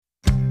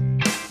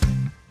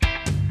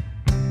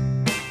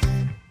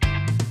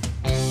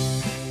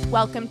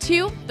Welcome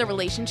to The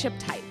Relationship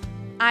Type.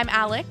 I'm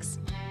Alex.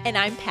 And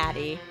I'm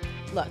Patty.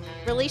 Look,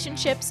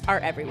 relationships are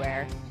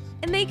everywhere.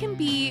 And they can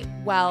be,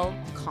 well,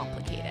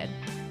 complicated.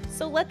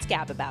 So let's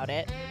gab about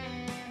it.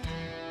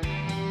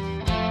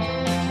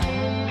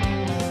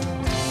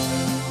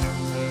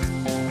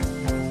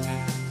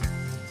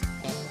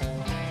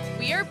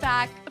 We are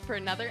back for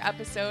another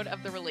episode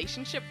of The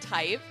Relationship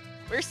Type.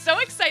 We're so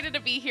excited to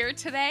be here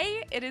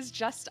today. It is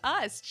just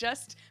us,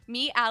 just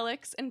me,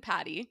 Alex, and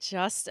Patty.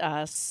 Just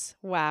us.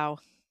 Wow.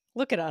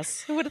 Look at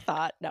us. Who would have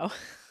thought? No. Who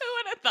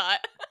would have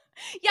thought?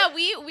 Yeah,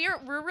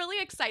 we're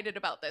really excited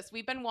about this.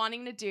 We've been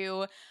wanting to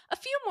do a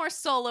few more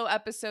solo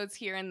episodes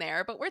here and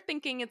there, but we're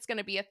thinking it's going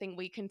to be a thing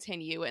we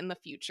continue in the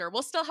future.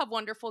 We'll still have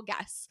wonderful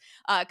guests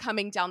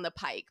coming down the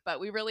pike, but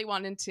we really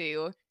wanted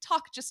to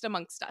talk just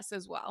amongst us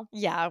as well.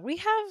 Yeah, we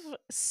have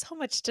so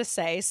much to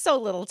say, so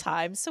little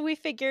time. So we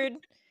figured,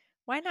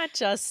 why not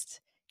just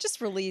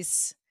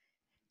release,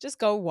 just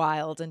go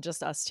wild and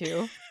just us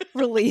two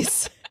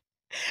release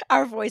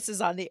our voices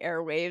on the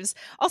airwaves.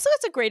 Also,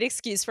 it's a great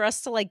excuse for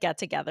us to get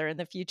together in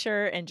the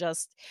future and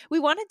we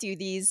want to do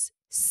these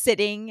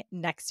sitting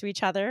next to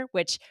each other,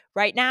 which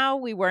right now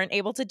we weren't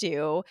able to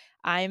do.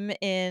 I'm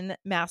in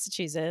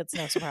Massachusetts,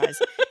 no surprise.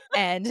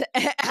 And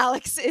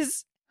Alex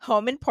is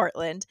home in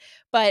Portland.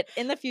 But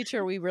in the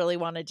future, we really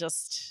want to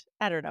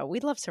I don't know,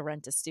 we'd love to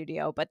rent a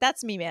studio, but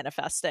that's me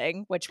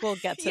manifesting, which we'll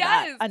get to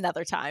that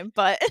another time.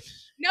 But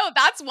no,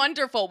 that's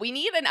wonderful. We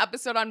need an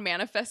episode on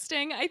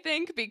manifesting, I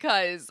think,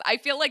 because I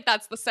feel like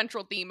that's the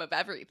central theme of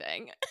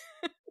everything.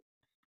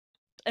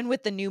 And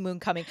with the new moon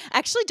coming, I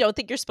actually don't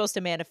think you're supposed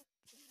to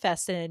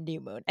manifest in a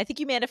new moon. I think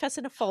you manifest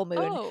in a full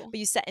moon, but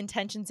you set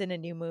intentions in a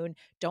new moon.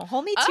 Don't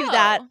hold me to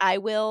that. I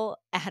will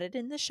add it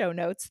in the show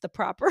notes, the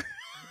proper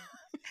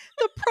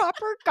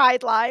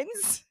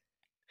guidelines.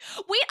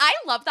 Wait, I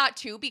love that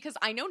too, because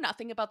I know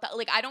nothing about that.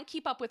 Like, I don't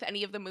keep up with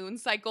any of the moon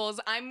cycles.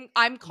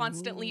 I'm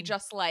constantly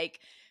just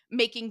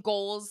making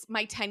goals,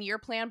 my 10-year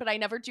plan, but I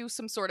never do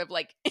some sort of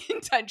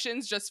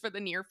intentions just for the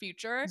near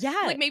future.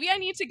 Yeah. Like, maybe I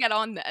need to get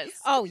on this.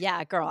 Oh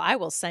yeah, girl, I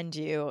will send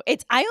you.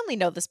 I only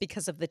know this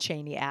because of the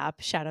Cheney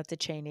app. Shout out to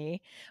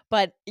Cheney.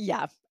 But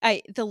yeah,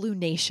 the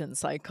lunation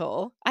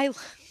cycle.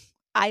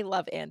 I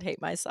love and hate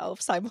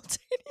myself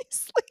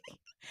simultaneously.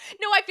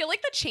 No, I feel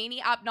like the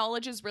Cheney app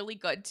knowledge is really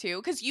good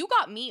too, because you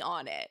got me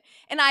on it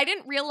and I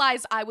didn't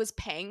realize I was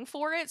paying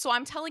for it. So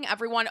I'm telling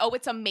everyone, oh,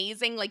 it's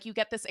amazing. Like, you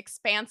get this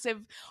expansive,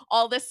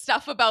 all this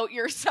stuff about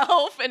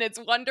yourself and it's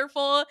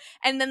wonderful.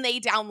 And then they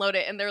download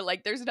it and they're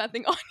like, there's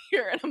nothing on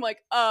here. And I'm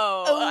like,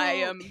 oh. I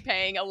am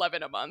paying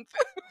 $11 a month.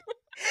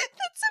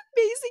 That's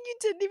amazing. You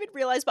didn't even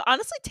realize, but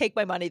honestly, take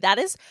my money. That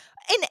is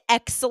an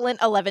excellent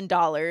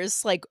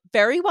 $11.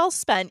 Very well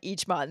spent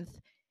each month.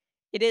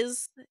 It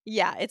is,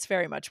 yeah, it's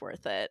very much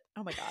worth it.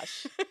 Oh my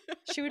gosh.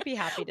 She would be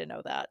happy to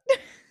know that.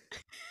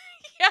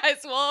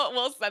 Yes,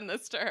 we'll send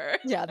this to her.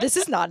 Yeah, this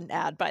is not an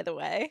ad, by the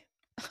way.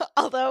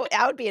 Although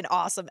that would be an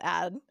awesome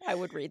ad. I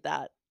would read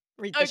that.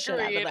 Read the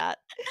shit out of that.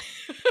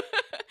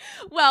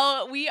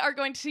 Well, we are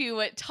going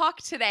to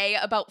talk today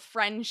about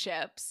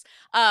friendships.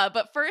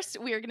 But first,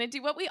 we are going to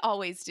do what we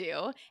always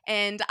do.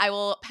 And I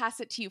will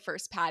pass it to you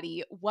first,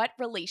 Patty. What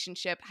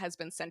relationship has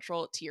been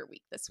central to your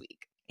week this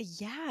week?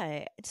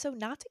 Yeah. So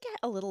not to get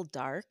a little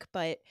dark,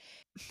 but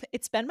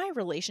it's been my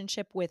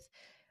relationship with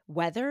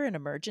weather and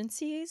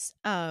emergencies.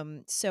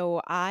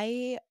 So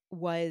I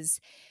was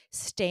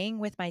staying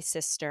with my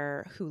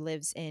sister who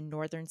lives in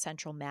northern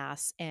central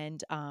Mass.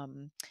 And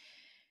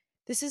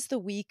this is the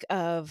week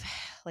of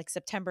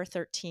September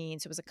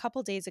 13th. So it was a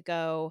couple days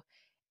ago.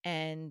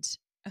 And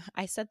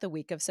I said the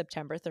week of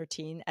September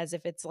 13th as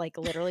if it's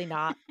literally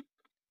not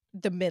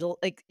the middle,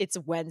 it's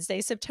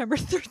Wednesday, September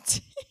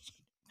 13th.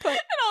 But and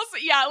also,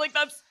 yeah,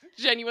 that's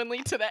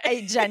genuinely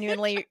today.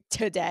 Genuinely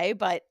today,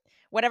 but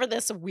whatever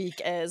this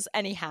week is,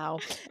 anyhow.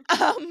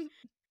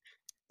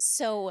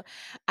 So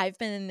I've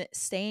been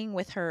staying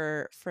with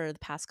her for the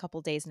past couple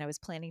days, and I was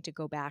planning to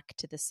go back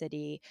to the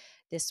city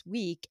this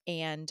week.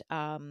 And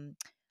on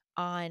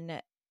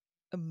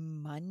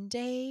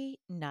Monday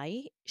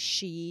night,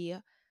 she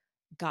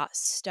got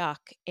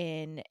stuck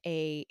in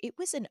it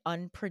was an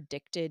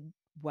unpredicted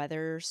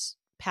weather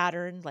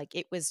pattern.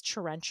 It was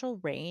torrential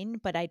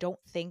rain, but I don't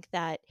think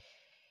that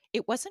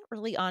it wasn't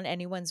really on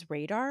anyone's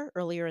radar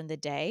earlier in the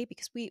day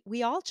because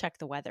we all check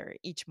the weather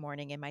each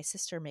morning, and my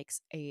sister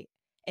makes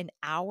an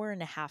hour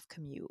and a half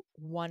commute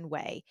one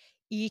way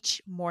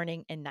each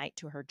morning and night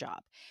to her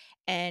job.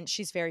 And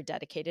she's very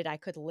dedicated. I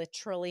could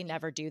literally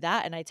never do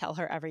that, and I tell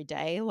her every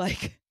day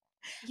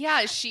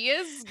yeah, she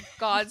is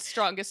God's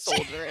strongest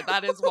soldier.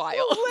 That is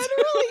wild.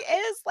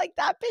 Literally is.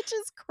 That bitch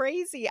is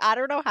crazy. I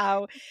don't know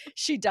how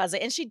she does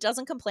it. And she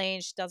doesn't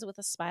complain. She does it with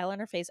a smile on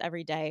her face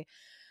every day.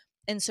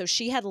 And so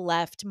she had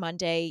left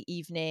Monday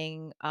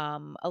evening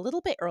a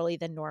little bit early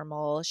than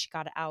normal. She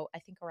got out, I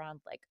think,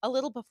 around a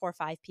little before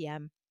 5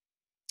 p.m.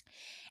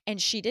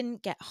 And she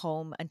didn't get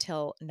home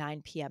until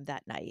 9 p.m.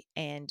 that night.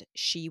 And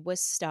she was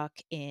stuck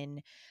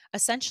in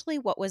essentially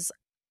what was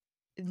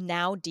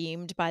now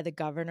deemed by the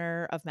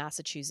governor of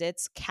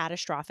Massachusetts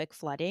catastrophic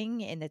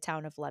flooding in the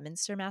town of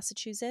Leominster,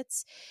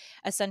 Massachusetts.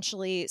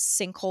 Essentially,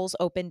 sinkholes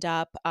opened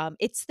up.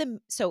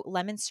 So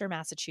Leominster,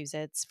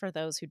 Massachusetts. For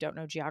those who don't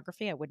know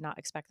geography, I would not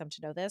expect them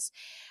to know this.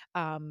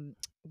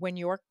 When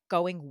you're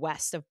going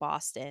west of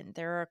Boston,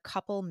 there are a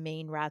couple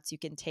main routes you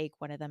can take.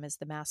 One of them is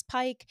the Mass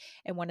Pike,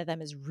 and one of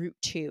them is Route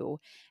 2.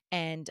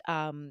 And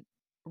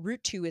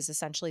Route 2 is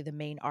essentially the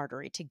main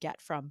artery to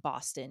get from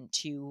Boston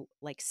to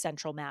like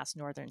central Mass,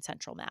 northern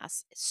central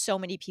Mass. So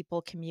many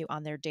people commute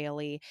on there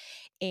daily.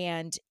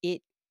 And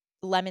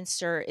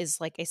Leominster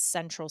is like a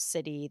central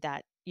city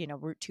that,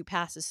 Route 2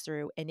 passes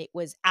through, and it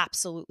was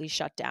absolutely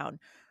shut down.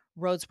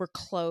 Roads were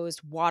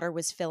closed, water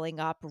was filling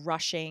up,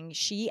 rushing.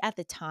 She at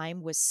the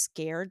time was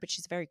scared, but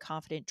she's a very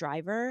confident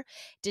driver.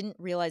 Didn't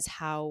realize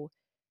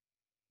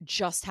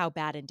just how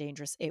bad and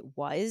dangerous it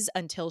was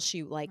until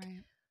Right.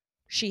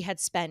 she had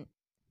spent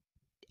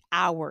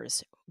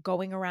hours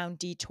going around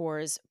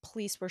detours.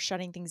 Police were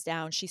shutting things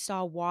down. She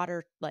saw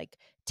water like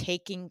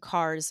taking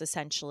cars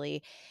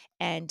essentially.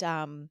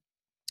 And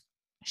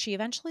she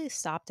eventually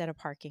stopped at a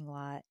parking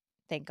lot,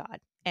 thank God.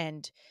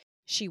 And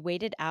she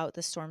waited out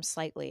the storm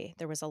slightly.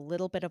 There was a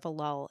little bit of a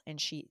lull and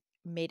she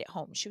made it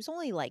home. She was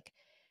only like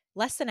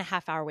less than a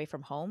half hour away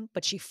from home,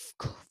 but she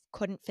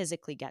couldn't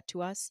physically get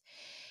to us.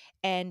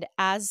 And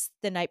as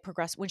the night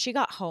progressed, when she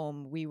got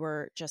home, we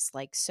were just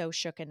like so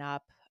shooken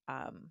up.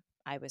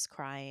 I was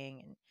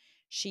crying and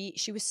she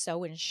was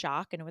so in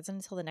shock. And it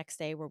wasn't until the next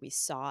day where we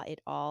saw it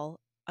all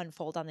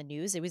unfold on the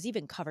news. It was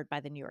even covered by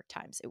the New York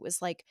Times. It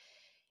was like,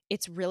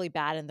 it's really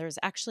bad. And there's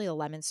actually a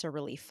Leominster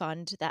Relief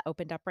Fund that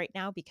opened up right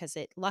now because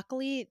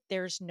luckily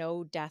there's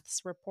no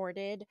deaths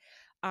reported.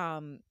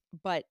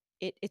 But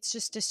it's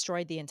just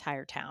destroyed the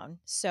entire town.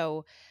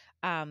 So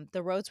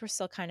the roads were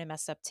still kind of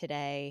messed up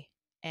today.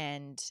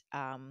 And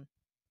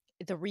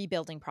the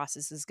rebuilding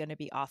process is going to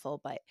be awful.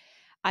 But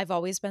I've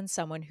always been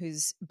someone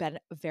who's been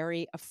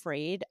very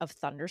afraid of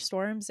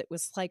thunderstorms. It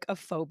was like a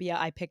phobia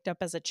I picked up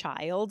as a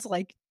child,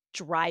 like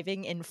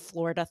driving in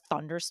Florida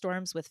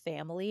thunderstorms with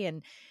family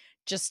and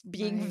just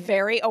being Right.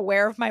 very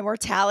aware of my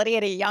mortality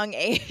at a young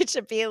age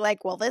and being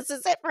like, well, this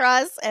is it for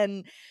us.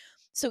 And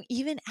so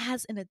even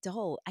as an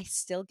adult, I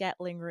still get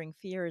lingering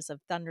fears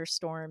of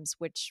thunderstorms,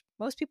 which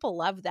most people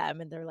love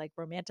them and they're like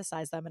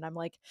romanticize them. And I'm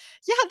like,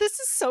 yeah, this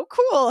is so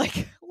cool.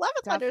 Like, love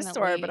a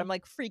thunderstorm, but I'm Definitely.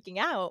 like freaking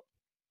out.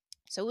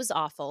 So it was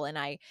awful. And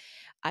I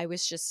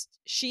was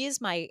she is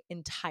my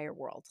entire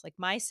world. Like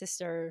my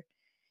sister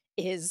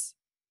is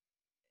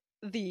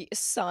the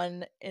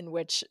sun in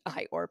which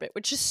I orbit,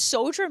 which is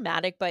so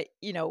dramatic, but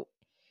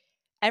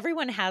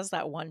everyone has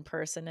that one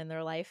person in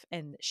their life,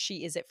 and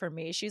she is it for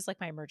me. She's like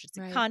my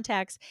emergency Right.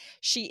 contacts.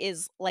 She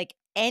is like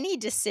any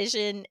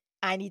decision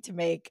I need to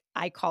make,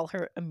 I call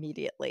her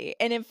immediately.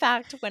 And in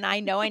fact, when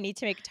I know I need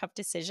to make a tough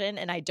decision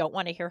and I don't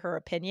want to hear her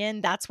opinion,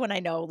 that's when I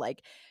know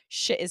like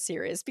shit is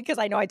serious because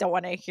I know I don't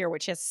want to hear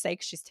what she has to say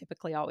because she's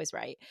typically always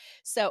right.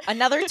 So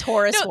another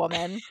Taurus No,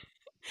 woman. and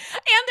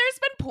there's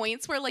been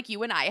points where like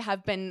you and I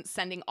have been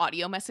sending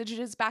audio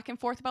messages back and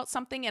forth about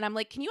something, and I'm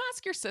like, "Can you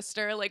ask your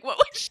sister? Like, what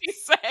would she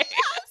say?"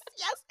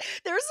 Yes.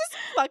 There's this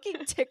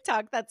fucking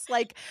TikTok that's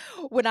like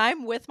when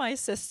I'm with my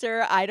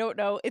sister, I don't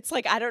know. It's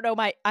like I don't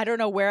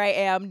know where I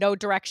am, no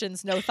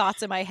directions, no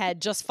thoughts in my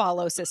head, just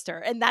follow sister.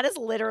 And that is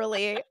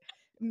literally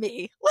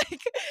me.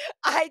 Like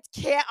I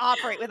can't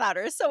operate without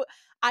her. So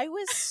I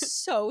was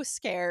so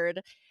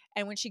scared.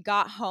 And when she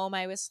got home,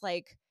 I was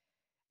like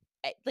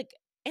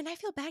and I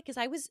feel bad cuz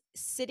I was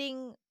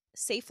sitting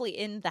safely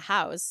in the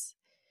house.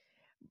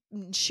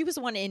 She was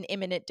the one in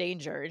imminent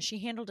danger and she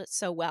handled it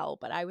so well,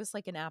 but I was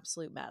like an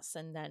absolute mess.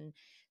 And then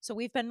so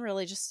we've been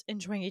really just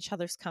enjoying each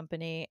other's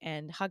company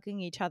and hugging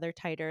each other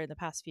tighter in the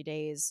past few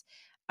days.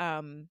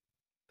 um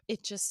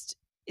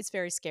it's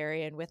very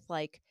scary. And with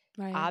like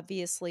Right.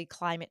 obviously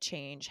climate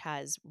change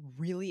has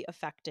really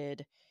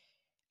affected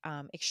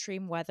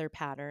extreme weather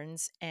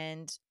patterns.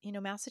 And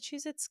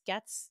Massachusetts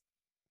gets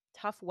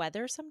tough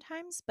weather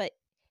sometimes, but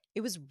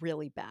it was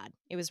really bad.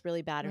 It was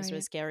really bad. It was really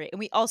Right. scary. And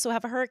we also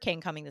have a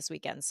hurricane coming this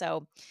weekend.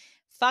 So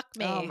fuck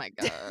Oh me. my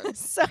god.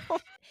 So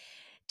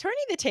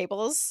turning the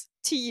tables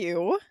to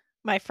you,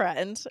 my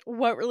friend,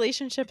 what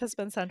relationship has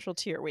been central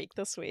to your week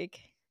this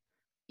week?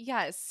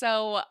 Yes.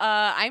 So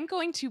I'm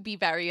going to be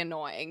very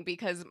annoying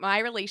because my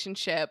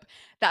relationship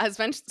that has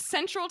been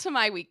central to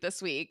my week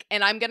this week,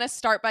 and I'm going to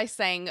start by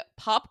saying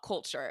pop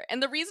culture.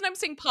 And the reason I'm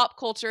saying pop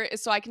culture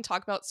is so I can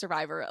talk about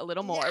Survivor a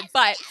little more, Yes,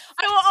 but yes.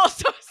 I will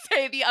also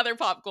say the other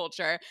pop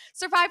culture.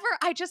 Survivor,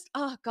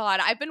 oh God,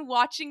 I've been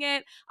watching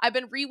it. I've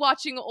been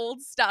rewatching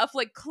old stuff,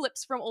 like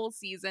clips from old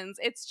seasons.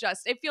 It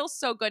feels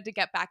so good to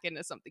get back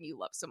into something you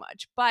love so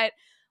much. But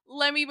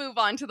let me move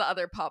on to the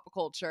other pop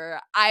culture.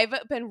 I've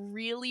been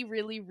really,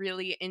 really,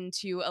 really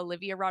into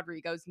Olivia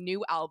Rodrigo's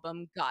new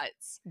album,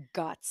 Guts.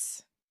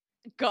 Guts.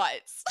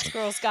 Guts. This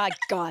girl's got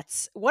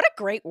guts. What a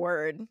great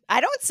word. I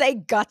don't say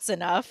guts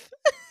enough.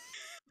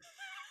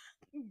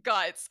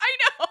 Guts. I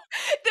know.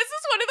 This is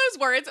is one of those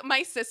words.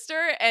 My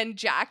sister and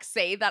Jack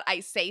say that I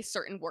say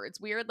certain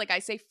words weird. Like I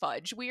say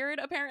fudge weird,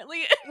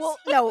 apparently. Well,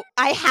 no,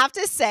 I have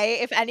to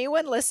say, if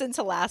anyone listened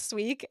to last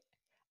week,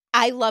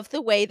 I love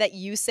the way that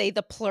you say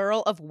the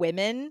plural of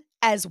women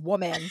as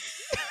woman.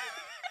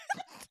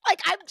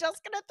 Like, I'm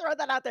just gonna throw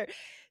that out there.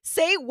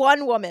 Say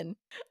one woman.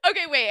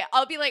 Okay, wait.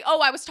 I'll be like,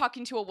 oh, I was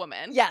talking to a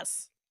woman.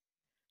 Yes.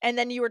 And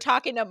then you were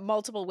talking to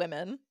multiple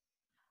women.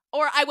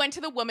 Or I went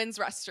to the women's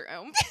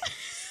restroom.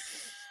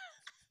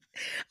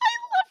 I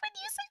love when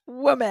you say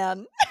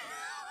woman.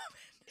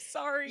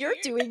 Sorry. You're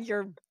doing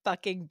your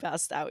fucking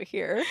best out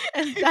here.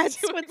 And that's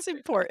what's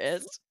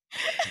important.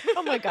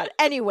 Oh my God.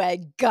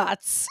 Anyway,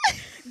 guts.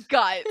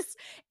 Guts.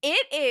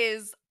 It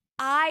is,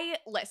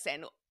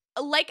 listen,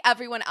 like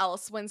everyone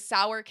else, when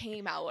Sour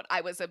came out,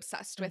 I was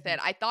obsessed with it.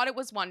 I thought it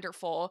was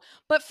wonderful.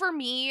 But for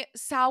me,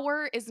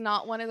 Sour is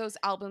not one of those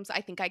albums I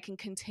think I can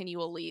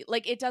continually,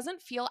 like, it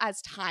doesn't feel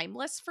as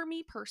timeless for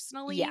me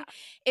personally. Yeah.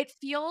 It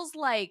feels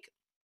like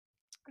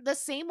the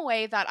same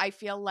way that I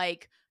feel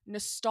like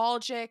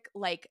nostalgic,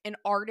 like an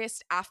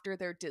artist after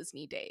their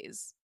Disney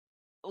days,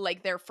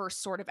 like their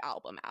first sort of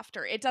album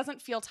after. It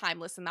doesn't feel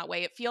timeless in that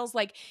way. It feels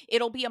like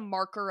it'll be a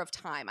marker of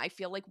time. I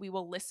feel like we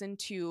will listen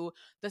to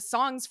the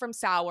songs from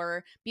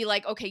Sour, be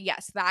like, okay,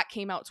 yes, that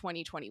came out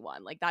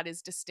 2021. Like that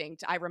is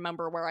distinct. I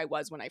remember where I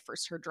was when I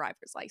first heard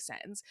Driver's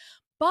License.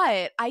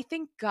 But I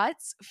think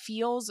Guts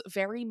feels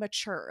very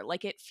mature.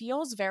 Like it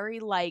feels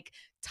very like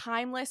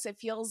timeless. It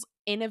feels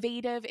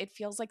innovative. It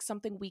feels like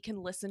something we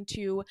can listen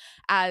to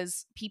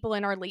as people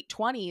in our late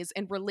 20s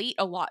and relate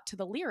a lot to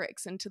the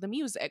lyrics and to the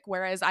music,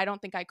 whereas I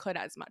don't think I could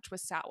as much with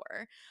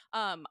Sour.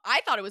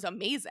 I thought it was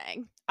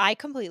amazing. I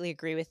completely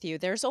agree with you.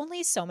 There's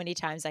only so many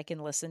times I can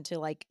listen to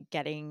like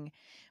getting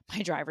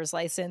my driver's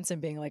license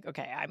and being like,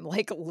 okay, I'm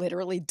like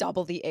literally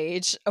double the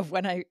age of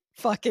when I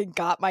fucking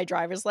got my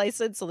driver's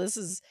license. So this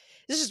is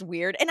just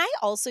weird. And I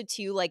also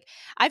too, like,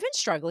 I've been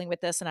struggling with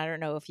this, and I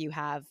don't know if you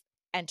have,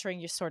 entering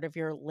your sort of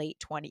your late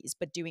 20s,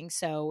 but doing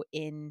so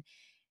in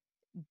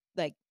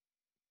like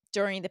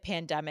during the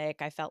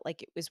pandemic. I felt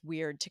like it was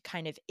weird to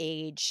kind of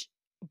age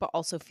but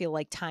also feel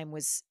like time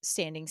was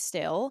standing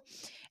still.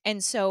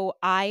 And so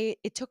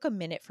it took a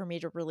minute for me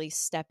to really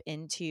step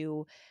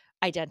into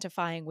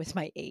identifying with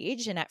my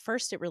age, and at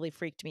first it really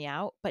freaked me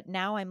out, but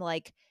now I'm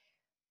like,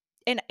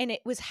 and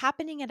it was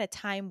happening at a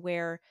time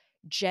where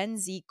Gen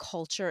Z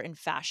culture and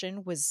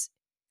fashion was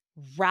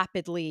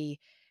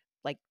rapidly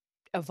like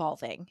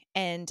evolving,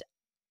 and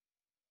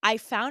I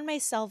found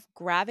myself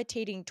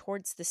gravitating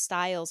towards the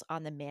styles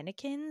on the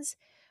mannequins,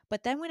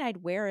 but then when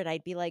I'd wear it,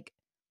 I'd be like,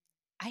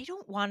 I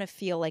don't want to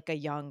feel like a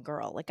young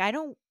girl. Like, I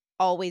don't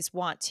always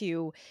want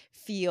to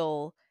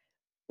feel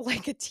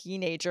like a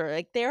teenager.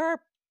 Like, there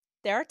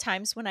are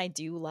times when I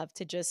do love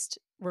to just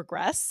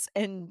regress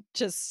and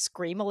just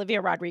scream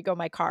Olivia Rodrigo in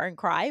my car and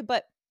cry,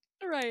 but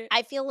Right.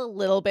 I feel a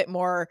little bit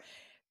more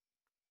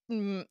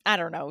I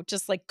don't know,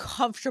 just like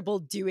comfortable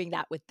doing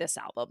that with this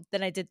album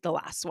than I did the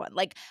last one.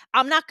 Like,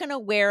 I'm not gonna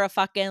wear a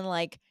fucking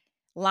like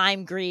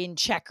lime green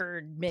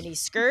checkered mini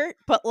skirt,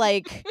 but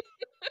like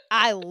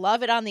I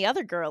love it on the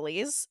other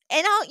girlies.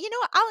 And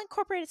I'll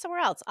incorporate it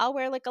somewhere else. I'll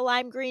wear like a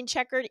lime green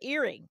checkered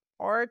earring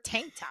or a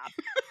tank top.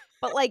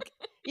 But like,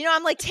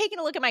 I'm like taking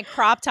a look at my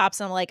crop tops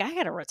and I'm like, I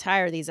gotta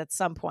retire these at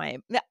some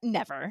point.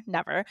 Never,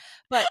 never.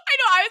 But I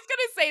know. I was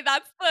gonna say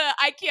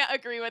I can't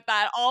agree with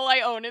that. All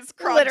I own is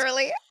crop.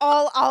 literally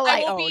all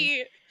I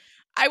own.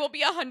 I will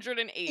be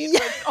 108 Yes.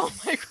 with all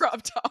my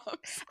crop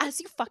tops. As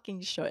you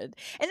fucking should.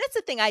 And that's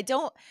the thing.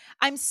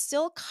 I'm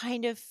still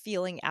kind of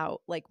feeling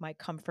out like my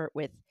comfort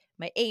with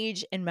my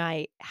age and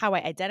how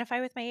I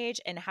identify with my age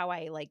and how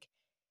I like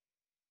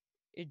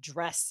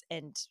dress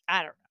and I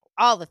don't know,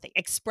 all the things,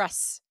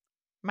 express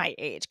my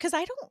age. Cause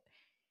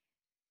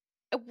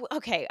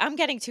okay, I'm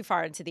getting too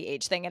far into the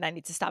age thing and I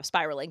need to stop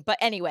spiraling. But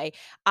anyway,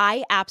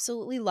 I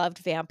absolutely loved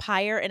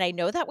Vampire. And I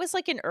know that was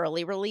like an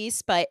early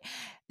release, but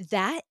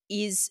that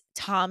is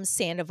Tom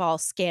Sandoval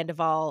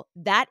Scandival.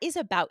 That is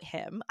about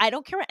him. I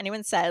don't care what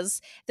anyone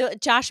says. The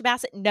Josh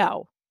Bassett,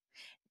 no.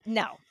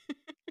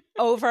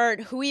 Over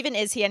who even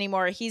is he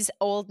anymore? He's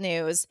old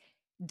news.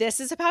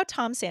 This is about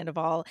Tom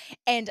Sandoval,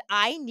 and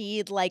I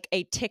need like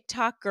a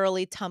TikTok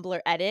girly Tumblr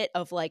edit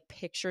of like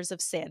pictures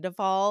of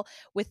Sandoval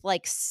with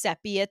like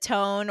sepia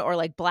tone or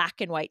like black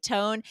and white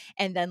tone,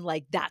 and then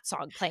like that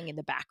song playing in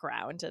the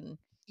background. And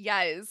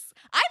Yes.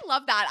 I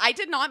love that. I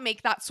did not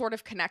make that sort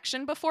of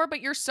connection before, but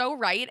you're so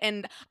right.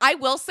 And I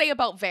will say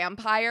about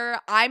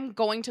Vampire, I'm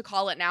going to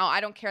call it now. I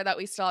don't care that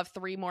we still have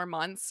 3 more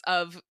months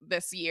of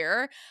this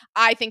year.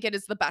 I think it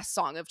is the best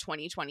song of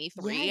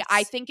 2023. Yes.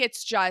 I think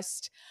it's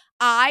just,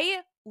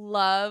 I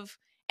love,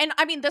 and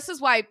I mean, this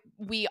is why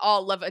we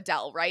all love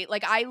Adele, right?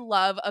 Like, I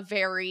love a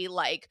very,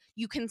 like,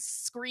 you can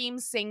scream,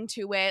 sing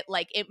to it.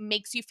 Like, it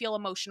makes you feel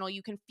emotional.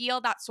 You can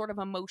feel that sort of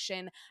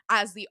emotion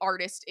as the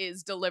artist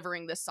is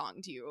delivering this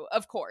song to you.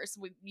 Of course.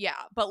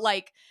 But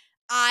like,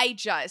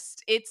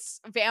 it's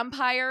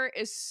Vampire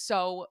is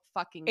so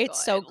fucking good.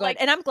 it's so good. Like,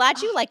 And I'm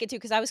glad you like it too,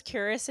 because I was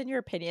curious in your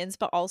opinions,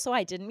 but also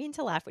I didn't mean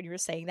to laugh when you were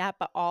saying that,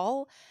 but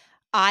all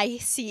I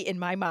see in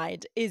my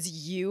mind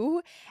is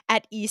you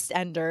at East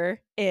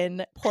Ender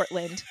in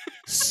Portland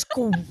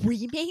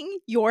screaming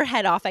your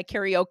head off at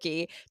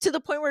karaoke to the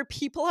point where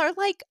people are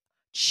like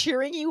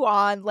cheering you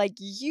on.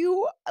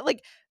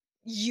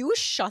 You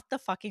shut the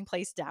fucking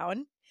place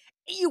down.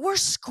 You were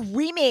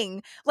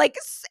screaming. It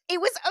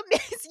was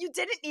amazing. You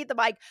didn't need the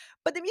mic,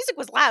 but the music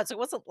was loud. So it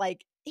wasn't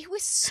like, it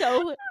was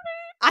so,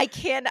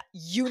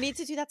 you need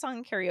to do that song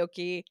in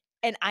karaoke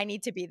and I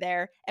need to be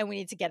there and we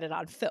need to get it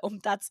on film.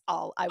 That's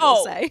all I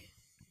will say.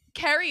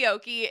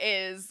 Karaoke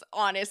is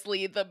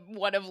honestly the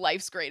one of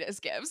life's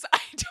greatest gifts. I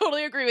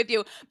totally agree with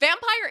you.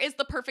 Vampire is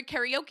the perfect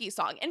karaoke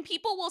song. And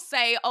people will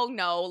say, oh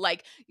no,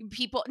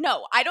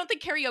 no, I don't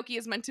think karaoke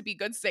is meant to be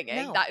good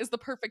singing. No. That is the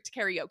perfect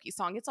karaoke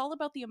song. It's all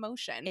about the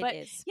emotion. It but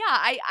is. yeah,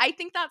 I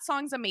think that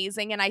song's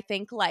amazing. And I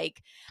think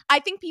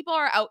people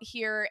are out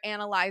here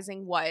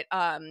analyzing what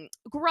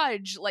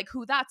Grudge, like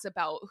who that's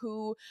about,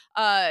 who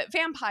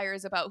Vampire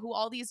is about, who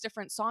all these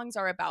different songs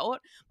are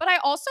about. But I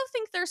also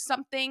think there's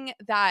something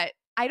that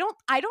I don't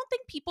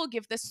think people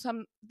give this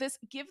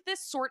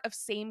sort of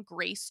same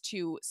grace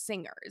to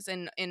singers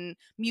and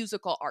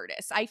musical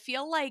artists. I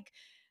feel like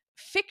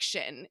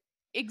fiction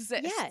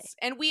exists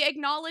and we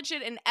acknowledge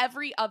it in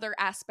every other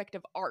aspect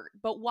of art.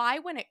 But why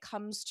when it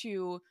comes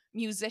to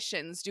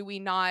musicians do we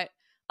not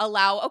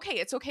allow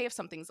it's okay if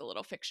something's a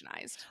little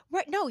fictionized?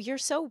 Right. No, you're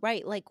so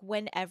right. Like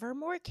when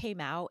Evermore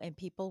came out and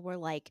people were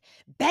like,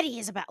 Betty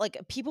is about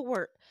people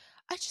were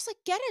I just like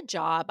get a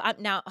job.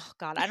 Now, oh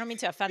God, I don't mean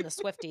to offend the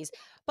Swifties,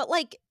 but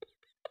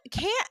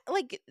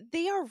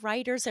they are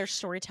writers, they're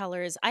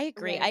storytellers. I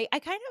agree. Right. I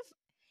kind of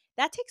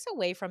that takes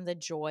away from the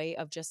joy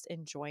of just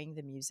enjoying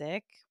the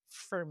music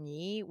for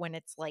me when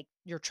it's like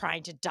you're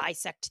trying to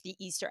dissect the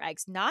Easter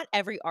eggs. Not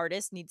every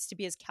artist needs to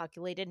be as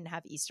calculated and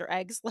have Easter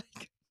eggs.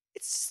 Like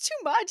it's just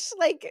too much.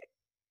 Like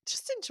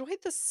just enjoy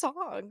the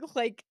song.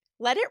 Like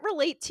let it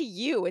relate to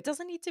you. It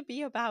doesn't need to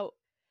be about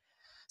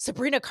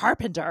Sabrina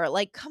Carpenter.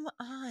 Like come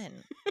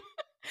on.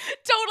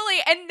 Totally.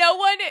 And no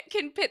one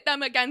can pit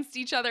them against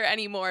each other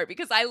anymore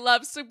because I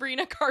love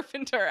Sabrina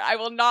Carpenter. I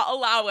will not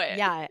allow it.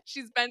 Yeah.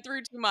 She's been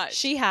through too much.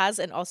 She has.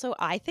 And also,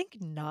 I think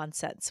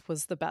Nonsense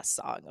was the best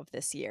song of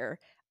this year.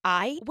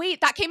 Wait,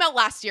 that came out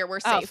last year.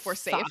 We're safe. We're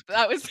safe.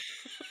 That was.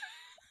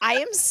 I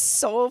am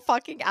so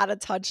fucking out of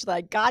touch.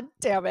 Like, God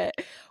damn it.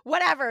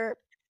 Whatever.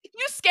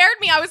 You scared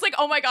me. I was like,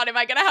 oh my God, am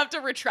I going to have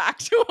to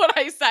retract what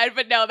I said?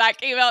 But no, that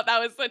came out. That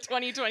was the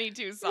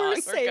 2022 song. We're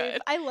safe.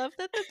 Good. I love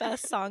that the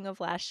best song of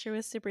last year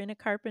was Sabrina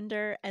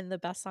Carpenter and the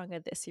best song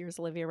of this year is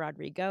Olivia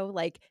Rodrigo.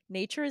 Like,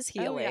 nature is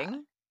healing.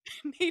 Oh,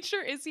 yeah.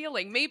 Nature is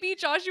healing. Maybe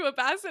Joshua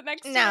Bassett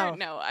next year?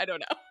 No, I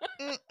don't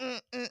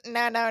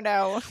know.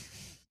 No.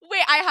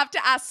 Wait, I have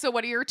to ask, so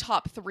what are your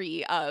top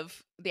 3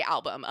 of the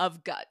album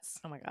of Guts?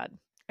 Oh my God.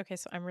 Okay,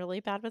 so I'm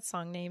really bad with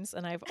song names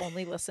and I've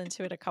only listened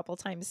to it a couple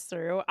times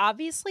through.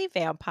 Obviously,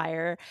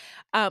 Vampire.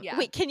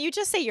 Wait, can you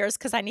just say yours?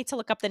 Because I need to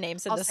look up the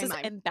names and this is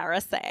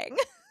embarrassing.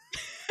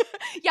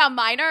 Yeah,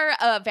 mine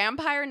are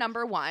Vampire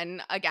number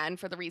 1, again,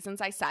 for the reasons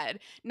I said.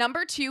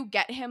 Number 2,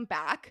 Get Him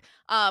Back.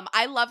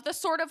 I love the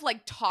sort of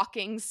like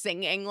talking,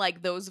 singing,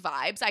 like those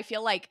vibes. I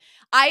feel like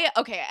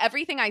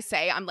everything I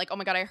say, I'm like, oh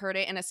my God, I heard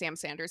it in a Sam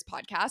Sanders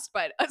podcast,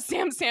 but a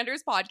Sam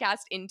Sanders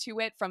podcast,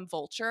 Into It from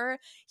Vulture,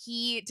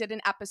 he did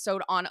an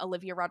episode on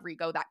Olivia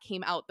Rodrigo that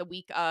came out the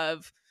week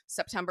of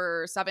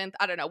September 7th.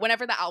 I don't know.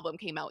 Whenever the album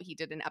came out, he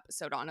did an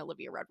episode on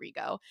Olivia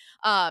Rodrigo.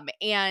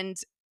 And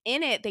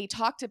in it, they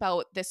talked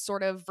about this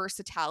sort of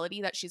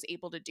versatility that she's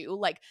able to do.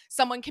 Like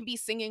someone can be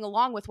singing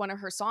along with one of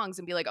her songs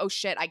and be like, oh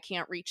shit, I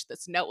can't reach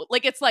this note.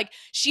 Like it's like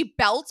she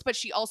belts, but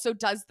she also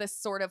does this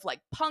sort of like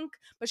punk,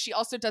 but she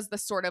also does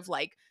this sort of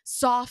like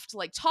soft,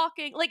 like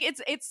talking. Like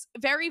it's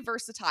very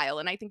versatile.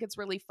 And I think it's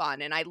really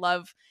fun. And I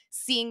love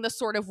seeing the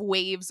sort of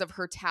waves of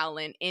her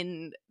talent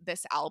in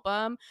this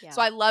album. Yeah.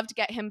 So I loved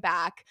Get Him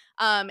Back.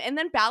 And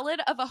then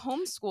Ballad of a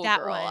Homeschool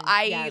Girl.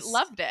 I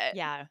loved it.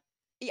 Yeah.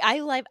 I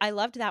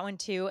loved that one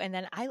too. And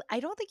then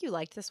I don't think you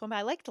liked this one, but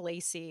I liked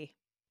Lacey.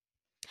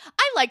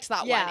 I liked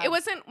that one. It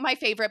wasn't my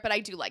favorite, but I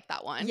do like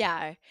that one.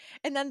 Yeah.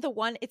 And then the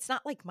one, it's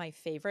not like my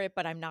favorite,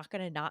 but I'm not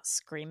going to not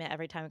scream it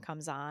every time it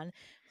comes on,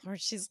 where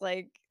she's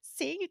like,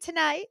 seeing you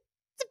tonight.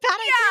 It's a bad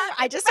idea.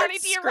 I just started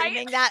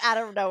screaming that out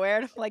of nowhere.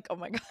 And I'm like, oh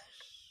my God.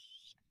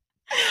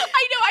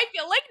 I know. I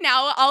feel like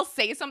now I'll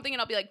say something and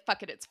I'll be like,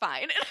 fuck it, it's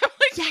fine. And I'm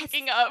like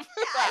thinking of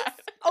that.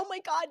 Oh my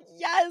God.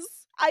 Yes.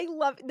 I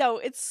love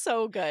it's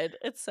so good.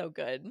 It's so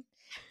good.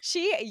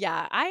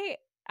 I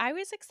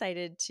was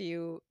excited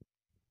to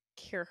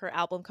hear her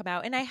album come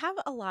out. And I have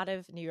a lot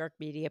of New York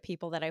media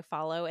people that I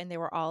follow, and they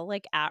were all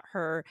like at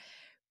her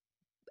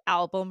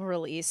album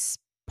release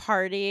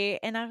party.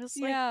 And I was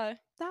like,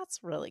 that's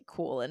really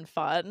cool and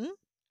fun.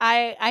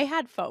 I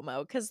had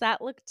FOMO because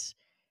that looked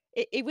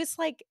it was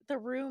like the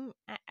room.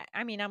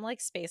 I mean, I'm like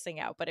spacing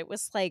out, but it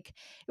was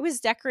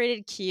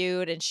decorated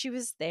cute and she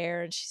was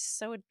there and she's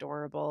so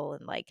adorable.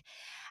 And like,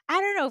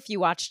 I don't know if you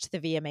watched the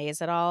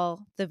VMAs at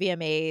all. The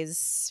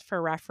VMAs, for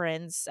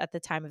reference, at the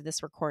time of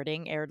this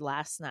recording aired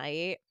last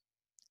night.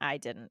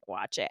 didn't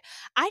watch it.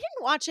 I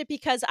didn't watch it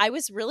because I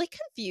was really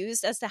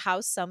confused as to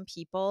how some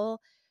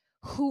people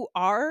who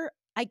are,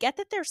 I get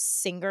that they're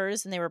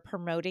singers and they were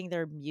promoting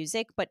their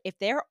music, but if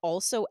they're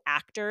also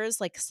actors,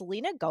 like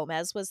Selena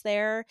Gomez was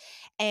there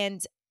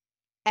and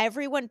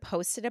everyone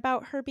posted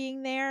about her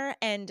being there,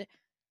 and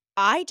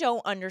I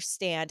don't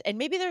understand, and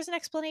maybe there's an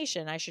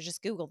explanation, I should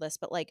just Google this,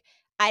 but, like,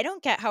 I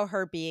don't get how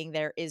her being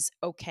there is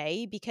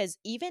okay, because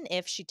even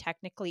if she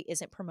technically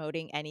isn't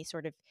promoting any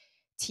sort of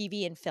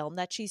TV and film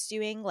that she's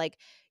doing, like,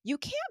 you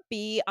can't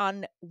be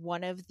on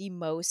one of the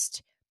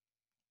most,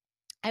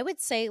 I would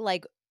say,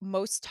 like,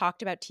 most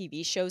talked about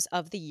TV shows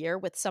of the year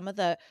with some of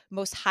the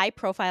most high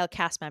profile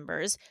cast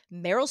members.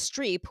 Meryl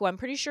Streep, who I'm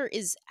pretty sure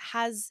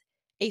has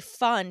a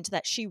fund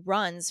that she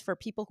runs for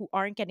people who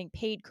aren't getting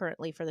paid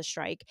currently for the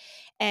strike,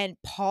 and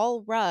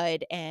Paul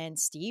Rudd and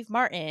Steve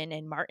Martin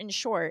and Martin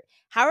Short.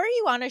 How are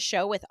you on a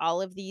show with all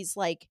of these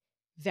like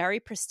very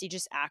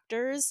prestigious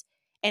actors?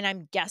 And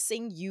I'm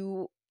guessing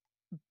you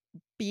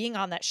being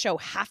on that show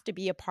have to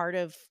be a part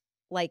of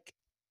like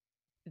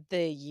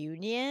the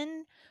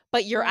union,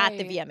 but you're at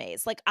the Right.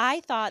 VMAs. Like,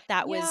 I thought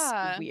that was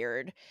Yeah.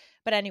 weird.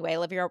 But anyway,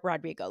 Olivia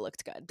Rodrigo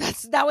looked good.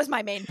 That was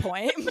my main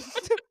point.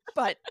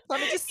 But let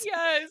me just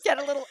Yes. get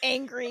a little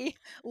angry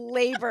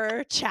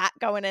labor chat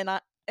going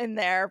in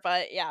there.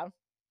 But yeah.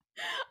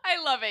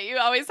 I love it. You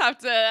always have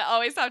to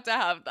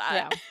have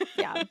that.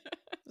 Yeah. Yeah.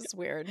 It's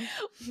weird.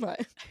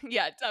 But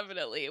Yeah,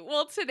 definitely.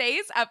 Well,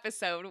 today's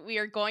episode, we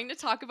are going to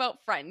talk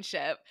about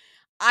friendship.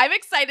 I'm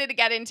excited to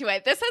get into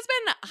it. This has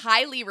been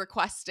highly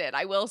requested,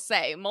 I will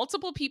say.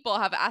 Multiple people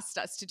have asked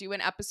us to do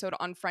an episode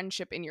on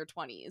friendship in your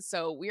 20s.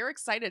 So we are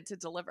excited to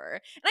deliver.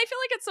 And I feel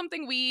like it's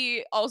something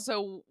we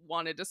also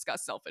want to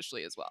discuss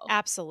selfishly as well.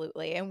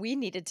 absolutely. And we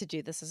needed to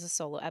do this as a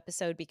solo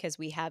episode because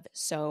we have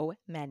so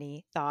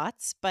many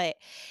thoughts. But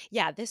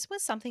yeah, this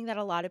was something that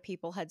a lot of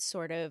people had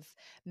sort of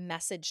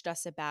messaged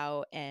us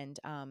about and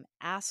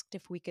asked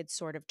if we could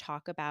sort of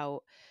talk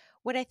about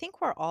what I think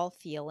we're all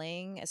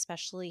feeling,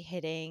 especially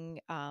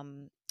hitting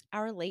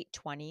our late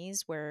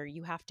 20s, where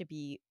you have to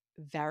be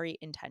very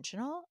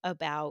intentional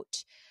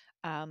about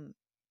um,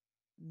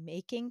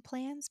 making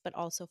plans, but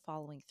also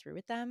following through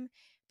with them.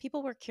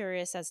 People were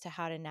curious as to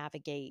how to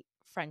navigate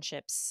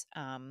friendships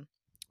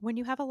when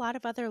you have a lot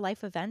of other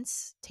life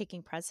events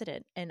taking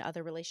precedent and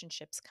other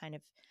relationships kind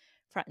of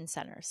front and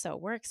center. So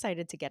we're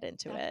excited to get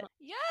into it. Definitely.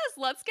 Yes,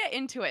 let's get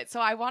into it.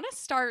 So I want to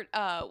start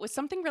with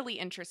something really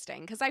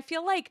interesting because I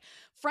feel like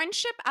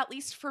friendship, at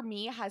least for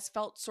me, has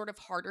felt sort of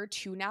harder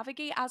to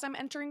navigate as I'm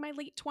entering my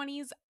late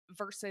 20s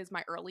versus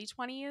my early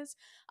 20s.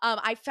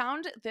 I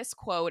found this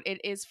quote.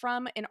 It is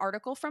from an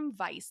article from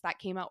Vice that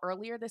came out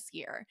earlier this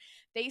year.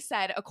 They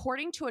said,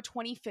 according to a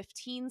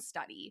 2015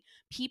 study,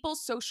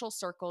 people's social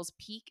circles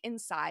peak in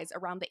size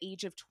around the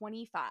age of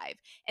 25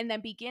 and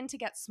then begin to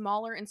get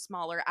smaller and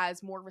smaller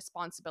as more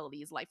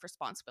responsibilities, life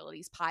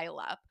responsibilities, pile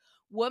up.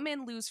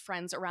 Women lose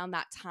friends around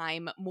that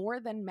time more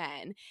than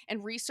men,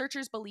 and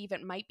researchers believe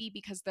it might be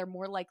because they're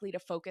more likely to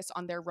focus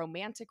on their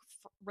romantic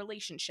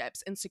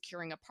relationships and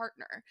securing a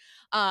partner.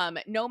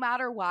 No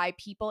matter why,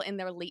 people in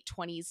their late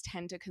 20s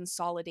tend to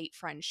consolidate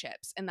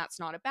friendships, and that's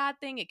not a bad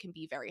thing. It can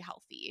be very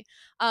healthy.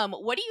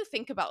 What do you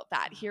think about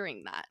that,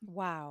 hearing that?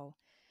 Wow.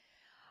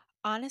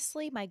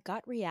 Honestly, my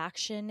gut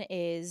reaction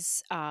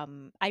is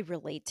I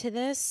relate to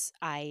this.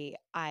 I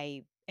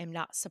am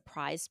not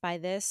surprised by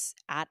this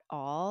at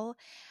all.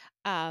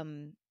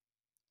 Um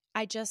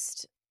I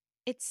just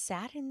it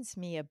saddens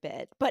me a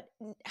bit, but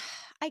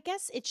I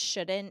guess it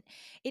shouldn't.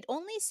 It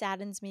only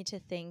saddens me to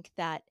think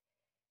that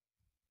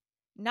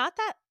not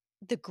that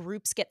the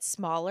groups get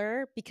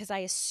smaller because I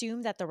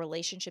assume that the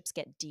relationships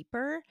get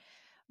deeper,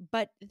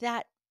 but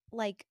that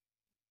like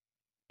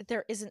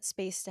there isn't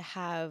space to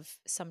have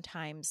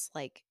sometimes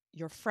like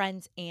your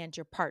friends and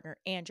your partner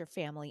and your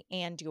family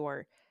and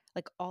your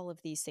like all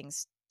of these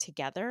things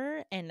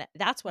together, and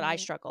that's what I Right.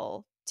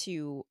 struggle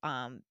to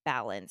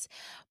balance.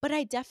 But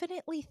I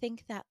definitely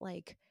think that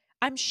like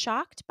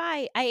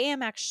I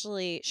am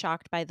actually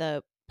shocked by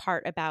the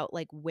part about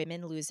like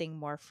women losing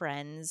more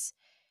friends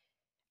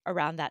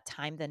around that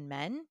time than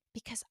men,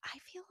 because I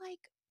feel like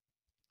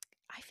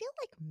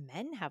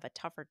men have a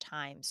tougher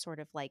time sort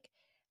of like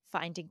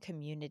finding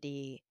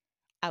community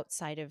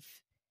outside of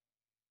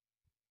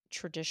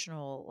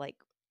traditional like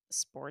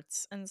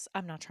sports and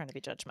I'm not trying to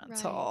be Right.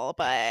 judgmental,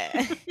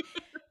 but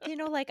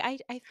like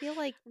I feel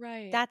like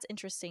Right. that's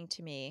interesting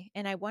to me,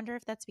 and I wonder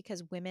if that's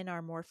because women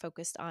are more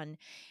focused on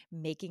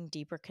making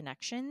deeper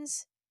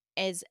connections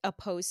as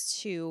opposed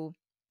to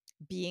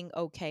being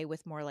okay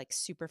with more like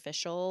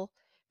superficial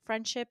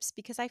friendships,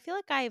 because I feel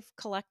like I've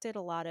collected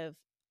a lot of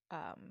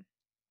um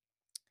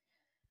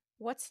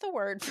what's the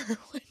word for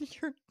when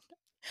you're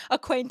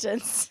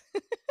acquaintance.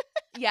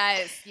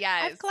 Yes, I've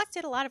yes.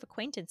 collected a lot of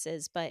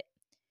acquaintances, but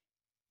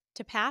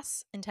to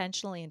pass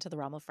intentionally into the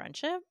realm of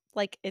friendship,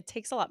 like it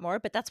takes a lot more,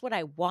 but that's what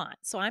I want.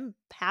 So I'm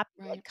happy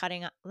Right.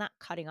 like not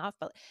cutting off,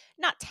 but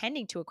not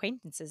tending to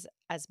acquaintances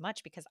as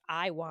much because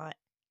I want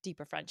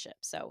deeper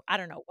friendships. So I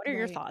don't know. What are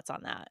your Right. thoughts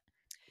on that?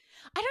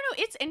 I don't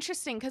know, it's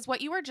interesting because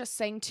what you were just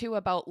saying too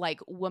about, like,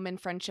 woman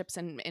friendships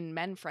and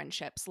men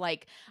friendships,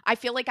 like, I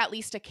feel like at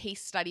least a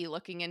case study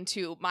looking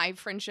into my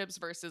friendships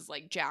versus,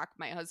 like, Jack,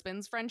 my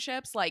husband's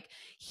friendships, like,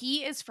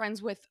 he is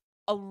friends with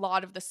a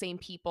lot of the same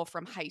people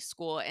from high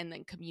school and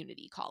then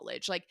community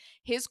college. Like,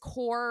 his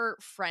core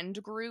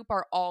friend group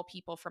are all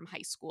people from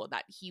high school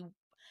that he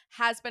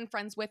has been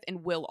friends with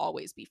and will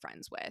always be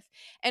friends with.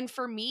 And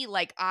for me,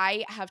 like,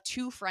 I have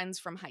two friends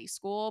from high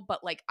school,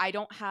 but, like, I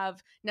don't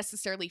have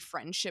necessarily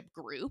friendship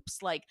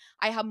groups. Like,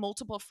 I have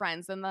multiple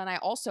friends. And then I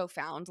also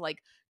found,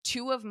 like,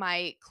 two of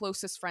my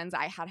closest friends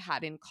I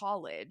had in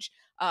college.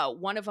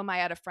 One of them I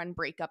had a friend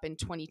breakup in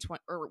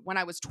 2020 or when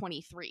I was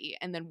 23.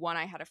 And then one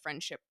I had a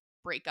friendship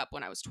breakup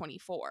when I was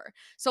 24.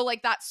 So,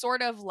 like, that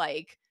sort of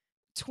like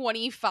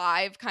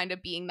 25 kind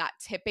of being that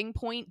tipping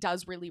point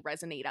does really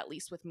resonate, at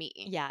least with me.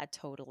 Yeah, it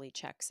totally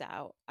checks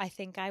out. I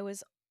think I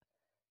was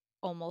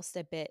almost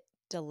a bit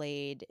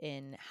delayed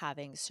in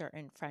having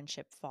certain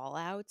friendship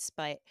fallouts,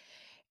 but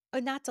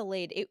not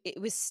delayed.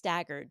 It was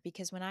staggered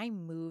because when I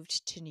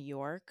moved to New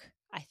York,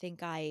 I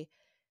think I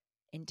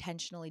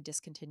intentionally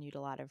discontinued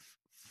a lot of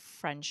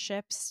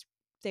friendships.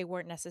 They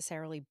weren't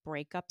necessarily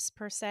breakups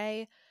per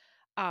se,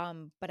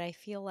 but I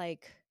feel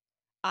like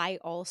I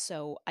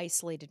also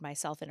isolated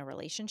myself in a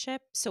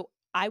relationship. So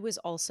I was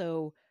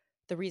also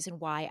the reason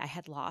why I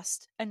had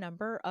lost a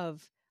number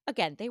of,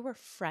 again, they were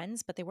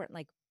friends, but they weren't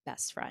like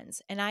best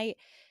friends. And I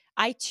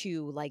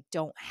too like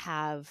don't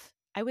have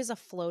I was a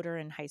floater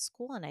in high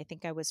school and I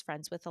think I was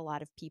friends with a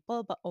lot of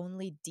people, but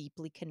only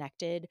deeply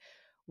connected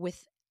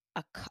with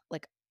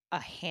like a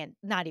hand,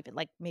 not even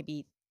like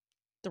maybe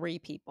three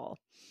people.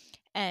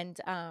 And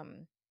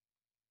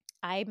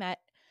I met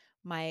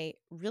my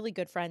really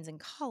good friends in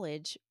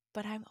college,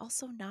 but I'm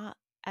also not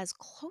as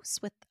close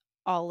with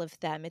all of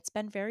them. It's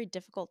been very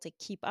difficult to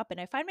keep up.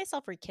 And I find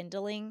myself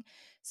rekindling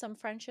some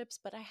friendships,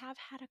 but I have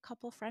had a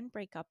couple friend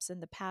breakups in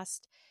the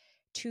past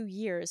 2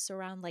 years, so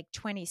around like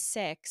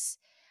 26.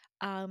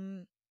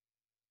 Um,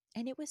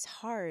 and it was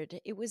hard.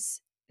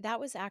 That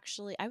was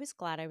actually, I was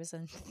glad I was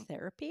in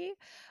therapy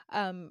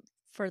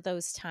for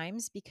those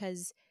times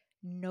because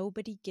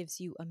nobody gives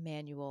you a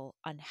manual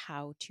on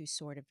how to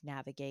sort of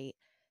navigate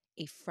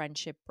a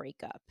friendship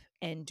breakup.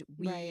 And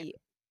Right. we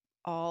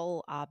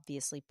all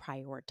obviously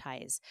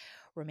prioritize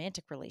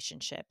romantic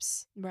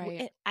relationships.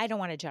 Right. I don't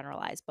want to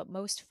generalize, but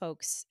most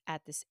folks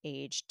at this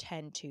age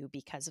tend to,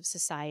 because of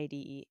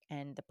society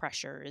and the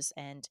pressures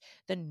and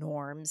the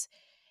norms,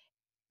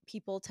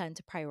 people tend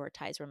to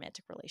prioritize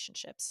romantic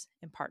relationships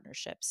and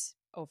partnerships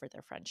over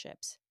their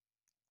friendships.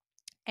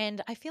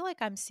 And I feel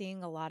like I'm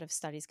seeing a lot of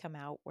studies come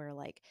out where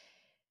like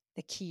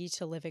the key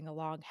to living a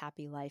long,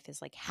 happy life is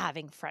like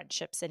having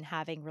friendships and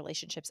having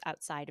relationships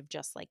outside of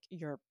just like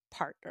your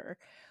partner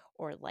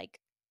or like,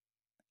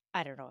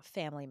 I don't know, a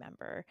family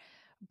member.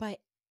 But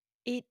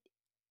it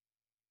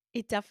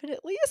it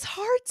definitely is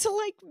hard to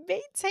like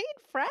maintain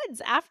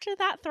friends after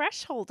that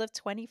threshold of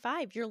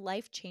 25. Your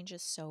life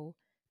changes so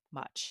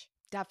much.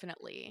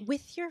 Definitely.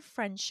 With your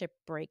friendship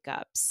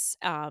breakups,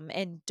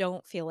 and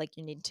don't feel like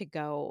you need to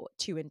go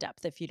too in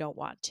depth if you don't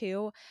want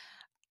to.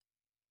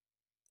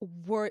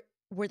 Were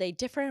they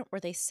different? Were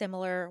they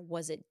similar?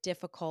 Was it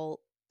difficult?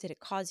 Did it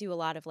cause you a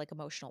lot of like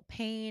emotional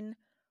pain?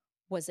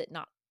 Was it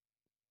not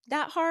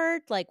that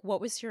hard? Like,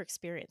 what was your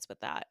experience with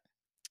that?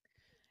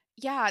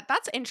 Yeah,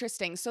 that's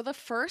interesting. So the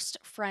first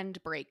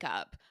friend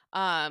breakup,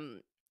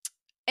 and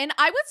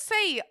I would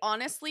say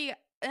honestly,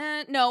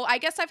 no, I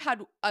guess I've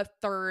had a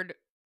third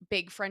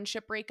big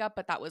friendship breakup,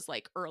 but that was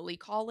like early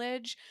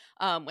college,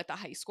 with a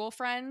high school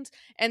friend,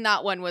 and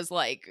that one was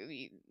like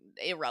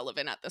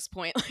irrelevant at this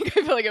point. Like,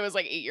 I feel like it was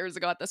like 8 years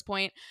ago at this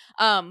point.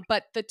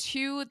 But the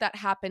two that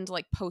happened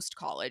like post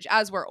college,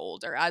 as we're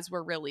older, as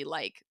we're really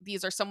like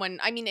these are someone.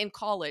 I mean, in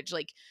college,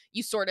 like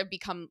you sort of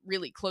become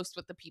really close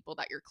with the people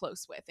that you're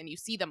close with, and you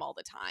see them all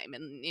the time,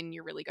 and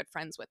you're really good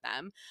friends with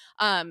them.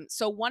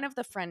 So one of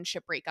the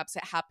friendship breakups,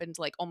 it happened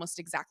like almost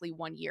exactly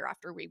 1 year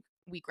after we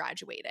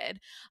graduated.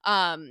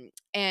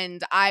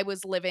 And I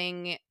was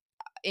living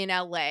in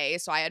LA,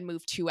 so I had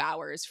moved 2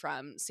 hours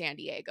from San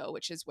Diego,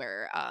 which is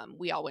where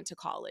we all went to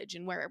college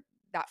and where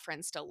that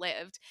friend still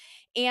lived.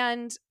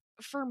 And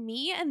for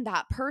me and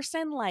that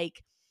person,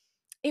 like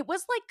it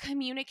was like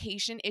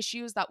communication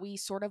issues that we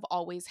sort of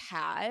always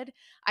had.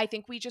 I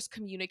think we just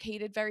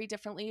communicated very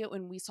differently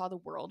when we saw the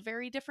world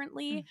very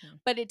differently,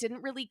 Mhm. but it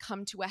didn't really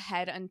come to a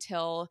head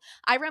until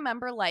I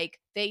remember like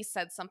they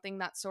said something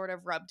that sort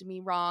of rubbed me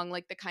wrong,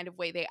 like the kind of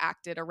way they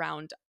acted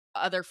around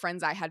other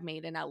friends I had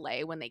made in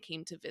LA when they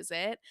came to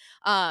visit.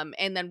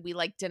 And then we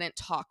like didn't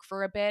talk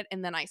for a bit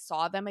and then I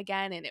saw them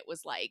again and it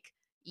was like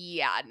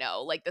yeah,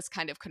 no, like this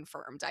kind of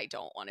confirmed I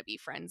don't want to be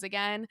friends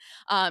again.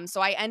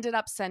 So I ended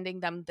up sending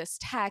them this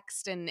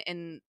text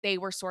and they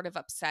were sort of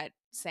upset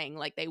saying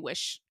like they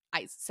wish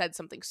I said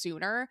something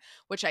sooner,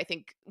 which I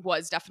think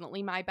was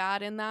definitely my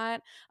bad in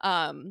that.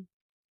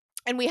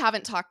 And we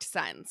haven't talked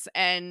since.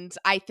 And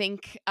I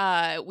think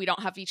we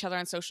don't have each other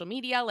on social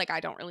media. Like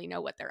I don't really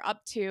know what they're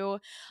up to.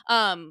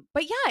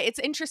 But yeah, it's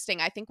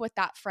interesting. I think with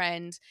that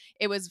friend,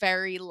 it was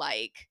very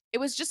like it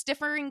was just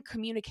differing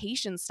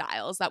communication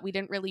styles that we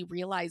didn't really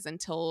realize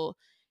until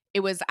it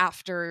was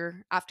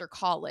after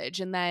college.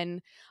 And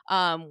then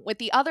with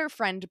the other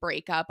friend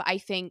breakup, I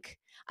think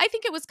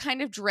it was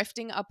kind of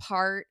drifting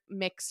apart,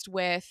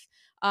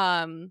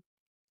 um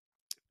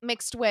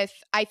mixed with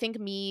I think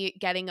me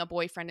getting a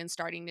boyfriend and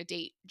starting to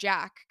date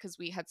Jack, because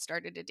we had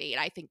started to date.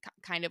 I think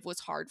kind of was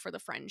hard for the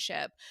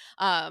friendship.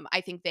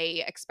 I think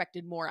they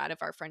expected more out of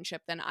our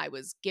friendship than I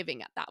was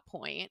giving at that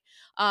point.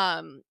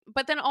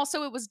 But then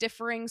also it was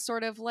differing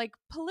sort of like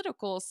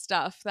political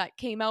stuff that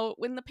came out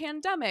in the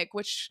pandemic,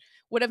 which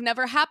would have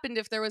never happened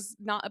if there was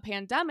not a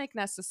pandemic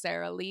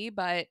necessarily,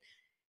 but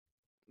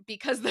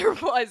because there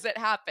was, it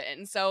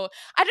happened. So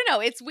I don't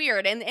know, it's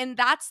weird. And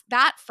that's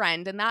that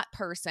friend and that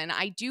person.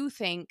 I do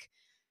think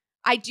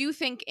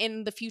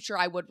in the future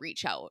I would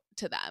reach out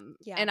to them.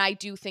 Yeah. And I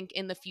do think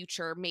in the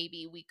future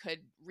maybe we could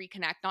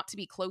reconnect, not to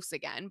be close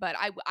again, but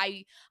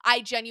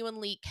I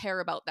genuinely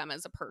care about them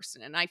as a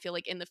person, and I feel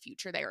like in the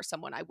future they are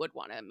someone I would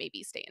want to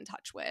maybe stay in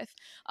touch with.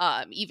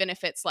 Even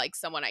if it's like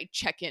someone I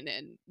check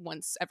in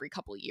once every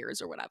couple of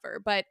years or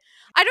whatever. But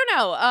I don't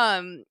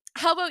know.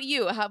 How about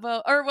you? How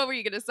about, or what were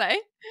you going to say?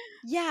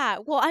 Yeah.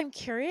 Well, I'm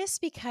curious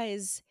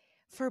because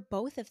for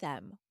both of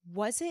them,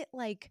 was it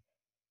like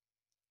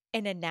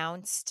an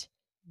announced,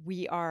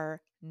 we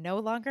are no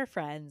longer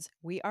friends,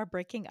 we are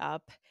breaking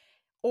up?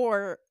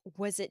 Or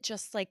was it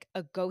just like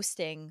a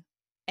ghosting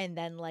and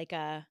then like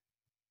a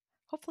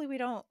hopefully we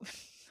don't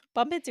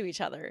bump into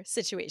each other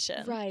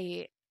situation?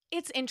 Right.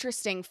 It's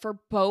interesting for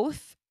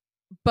both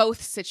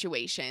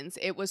situations.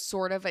 It was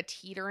sort of a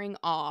teetering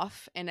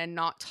off and a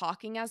not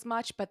talking as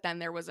much, but then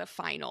there was a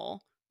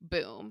final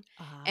boom.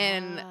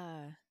 And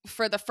Ah.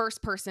 for the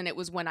first person, it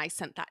was when I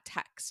sent that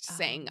text Oh,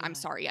 saying, "I'm yeah.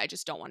 sorry, I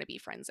just don't want to be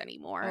friends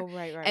anymore." Oh,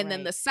 right, right, And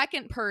then the right.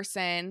 second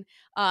person,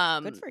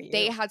 Good for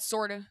they you. had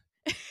sort of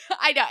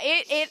I know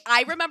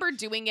I remember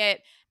doing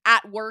it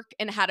at work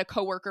and had a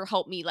coworker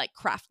help me like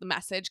craft the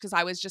message, because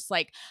I was just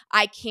like,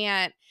 I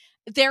can't,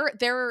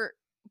 their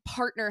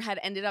partner had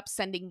ended up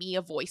sending me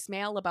a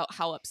voicemail about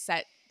how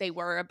upset they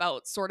were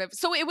about sort of,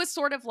 so it was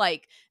sort of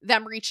like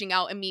them reaching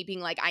out and me being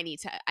like, I need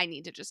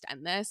to just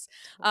end this.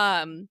 Totally.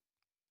 um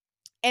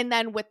and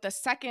then with the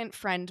second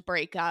friend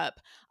breakup,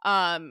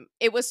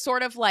 it was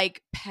sort of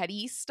like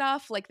petty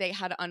stuff, like they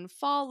had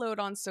unfollowed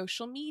on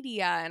social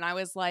media, and I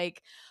was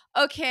like,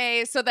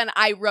 okay. So then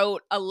I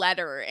wrote a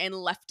letter and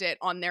left it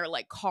on their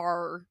like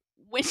car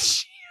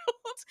windshield,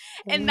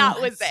 and that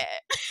was What?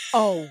 it.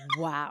 Oh,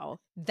 wow.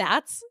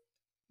 That's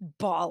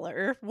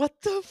baller.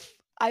 What the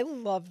I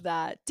love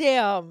that.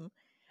 Damn.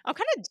 I'm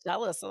kind of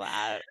jealous of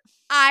that.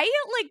 I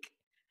like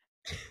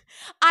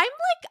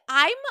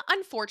I'm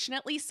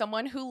unfortunately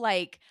someone who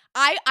like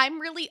I'm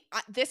really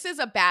this is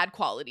a bad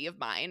quality of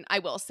mine. I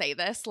will say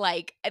this.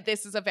 Like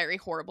this is a very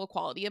horrible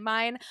quality of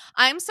mine.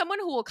 I'm someone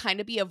who will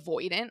kind of be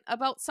avoidant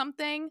about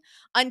something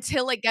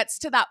until it gets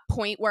to that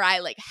point where I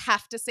like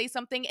have to say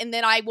something, and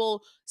then I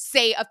will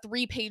say a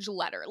 3-page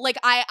letter. Like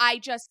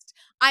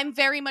I'm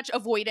very much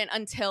avoidant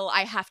until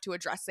I have to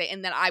address it,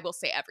 and then I will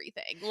say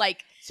everything.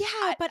 Like Yeah,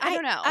 I, but I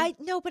don't know. I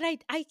no, but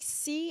I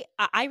see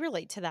I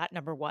relate to that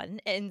number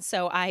 1, and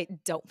so I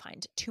don't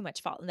find too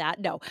much fault in that.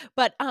 No.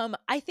 But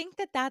I think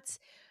that that's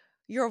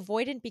you're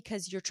avoidant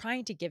because you're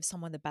trying to give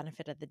someone the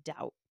benefit of the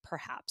doubt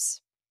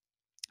perhaps.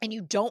 And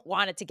you don't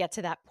want it to get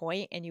to that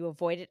point and you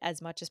avoid it as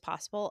much as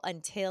possible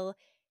until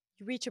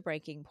you reach a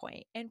breaking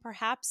point. And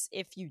perhaps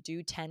if you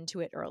do tend to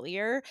it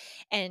earlier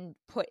and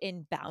put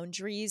in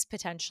boundaries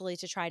potentially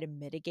to try to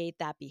mitigate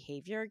that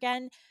behavior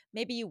again,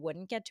 maybe you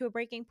wouldn't get to a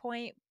breaking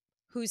point.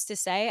 Who's to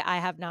say? I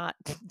have not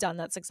done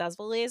that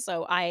successfully.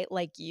 So I,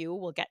 like you,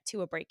 will get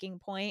to a breaking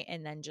point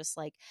and then just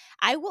like,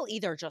 I will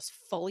either just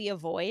fully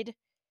avoid,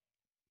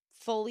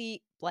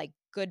 fully like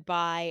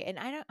goodbye. And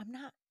I'm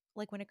not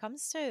like when it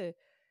comes to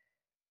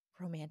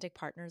romantic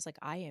partners, like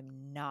I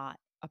am not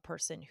a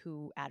person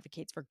who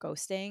advocates for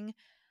ghosting,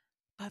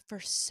 but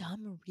for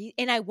some reason,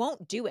 and I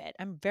won't do it.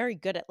 I'm very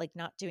good at like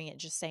not doing it,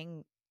 just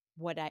saying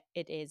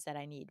it is that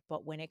I need.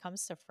 But when it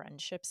comes to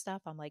friendship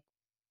stuff, I'm like,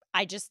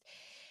 I just,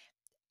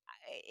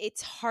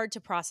 it's hard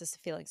to process the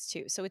feelings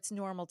too. So it's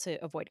normal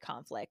to avoid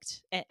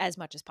conflict as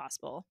much as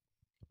possible.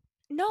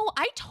 No,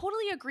 I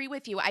totally agree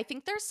with you. I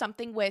think there's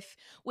something with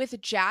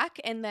Jack,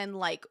 and then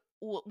like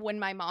when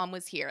my mom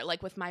was here,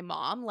 like with my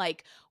mom,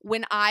 like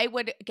when I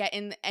would get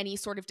in any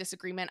sort of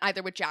disagreement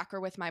either with Jack or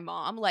with my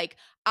mom, like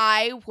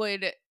I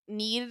would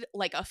need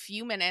like a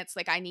few minutes,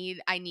 like I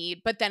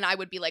need, but then I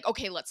would be like,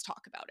 okay, let's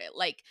talk about it.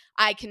 Like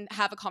I can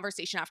have a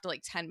conversation after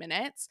like 10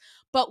 minutes.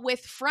 But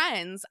with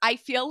friends, I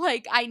feel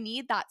like I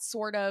need that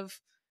sort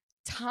of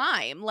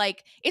time.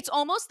 Like it's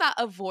almost that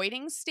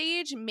avoiding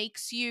stage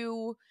makes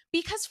you,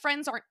 because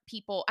friends aren't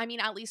people. I mean,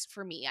 at least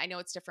for me, I know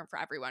it's different for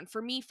everyone.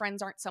 For me,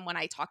 friends aren't someone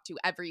I talk to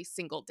every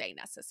single day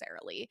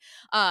necessarily.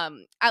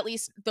 At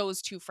least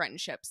those two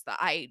friendships that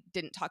I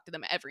didn't talk to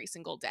them every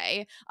single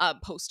day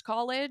post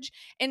college.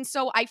 And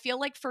so I feel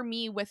like for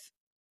me with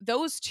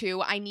those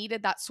two, I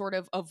needed that sort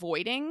of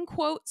avoiding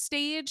quote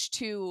stage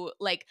to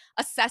like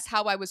assess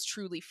how I was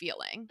truly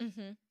feeling.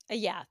 Mhm.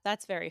 Yeah,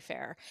 that's very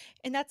fair.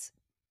 And that's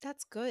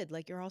good.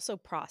 Like you're also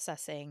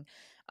processing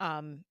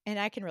and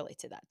I can relate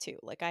to that too.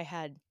 Like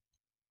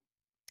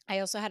I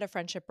also had a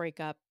friendship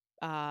breakup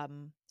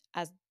um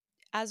as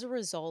as a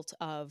result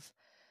of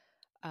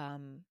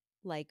um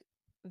like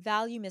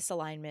value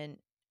misalignment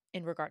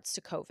in regards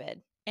to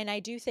COVID. And I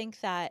do think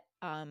that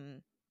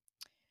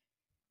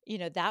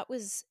that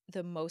was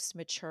the most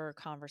mature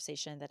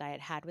conversation that I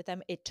had had with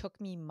them. It took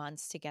me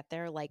months to get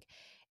there. Like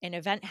an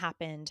event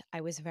happened,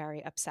 I was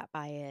very upset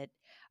by it.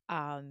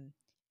 Um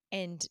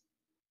and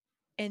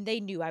and they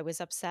knew I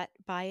was upset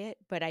by it,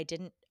 but I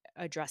didn't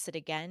address it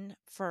again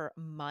for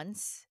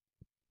months.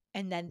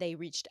 And then they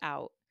reached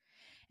out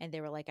and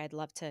they were like, I'd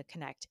love to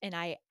connect. And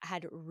I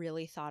had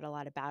really thought a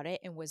lot about it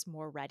and was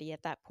more ready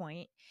at that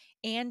point.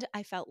 And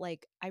I felt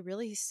like I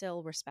really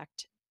still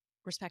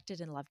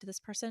respected and loved this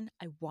person.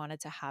 I wanted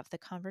to have the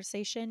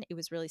conversation. It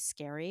was really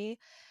scary.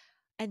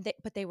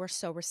 But they were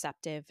so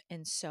receptive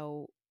and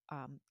so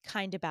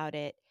kind about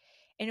it.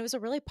 And it was a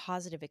really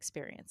positive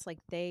experience.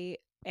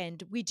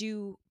 And we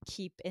do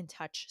keep in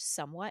touch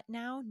somewhat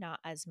now, not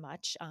as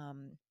much.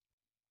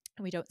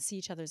 We don't see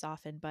each other as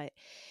often, but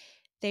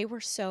they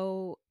were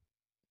so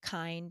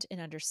kind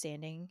and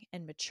understanding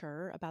and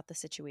mature about the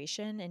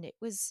situation. And it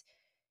was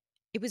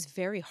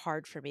very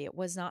hard for me. It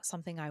was not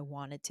something I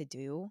wanted to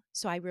do.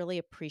 So I really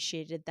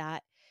appreciated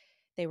that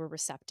they were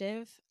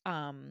receptive.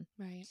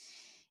 Right.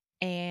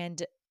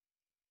 And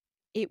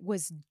it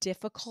was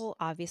difficult,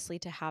 obviously,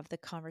 to have the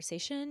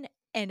conversation.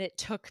 And it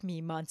took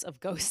me months of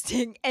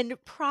ghosting and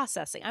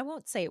processing. I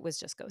won't say it was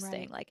just ghosting.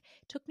 Right. Like,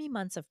 it took me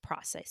months of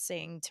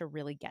processing to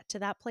really get to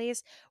that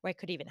place where I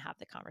could even have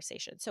the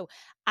conversation. So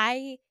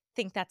I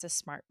think that's a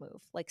smart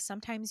move. Like,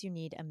 sometimes you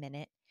need a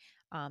minute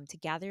to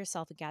gather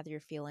yourself and gather your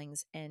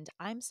feelings. And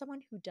I'm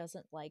someone who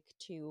doesn't like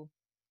to,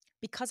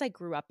 because I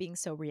grew up being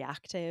so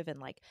reactive and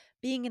like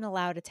being in a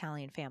loud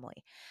Italian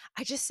family,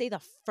 I just say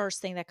the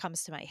first thing that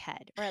comes to my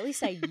head, or at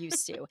least I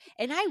used to.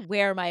 And I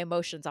wear my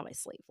emotions on my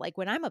sleeve. Like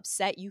when I'm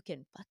upset, you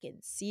can fucking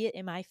see it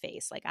in my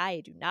face. Like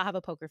I do not have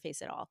a poker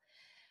face at all.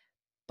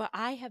 But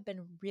I have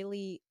been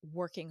really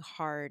working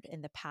hard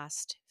in the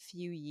past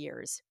few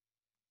years,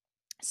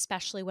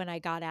 especially when I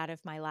got out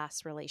of my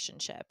last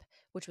relationship,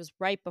 which was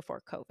right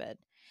before COVID.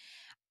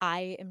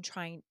 I am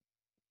trying,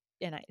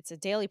 it's a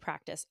daily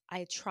practice.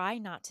 I try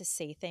not to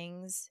say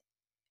things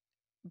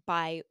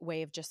by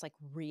way of just like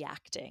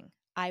reacting.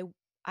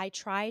 I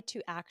try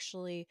to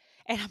actually,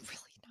 and I'm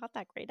really not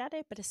that great at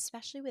it, but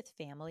especially with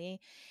family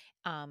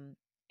and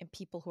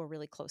people who are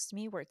really close to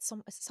me, where it's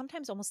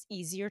sometimes almost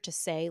easier to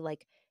say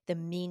like the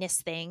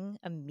meanest thing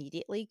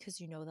immediately because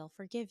they'll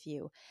forgive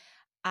you.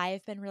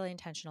 I've been really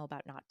intentional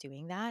about not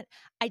doing that.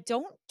 I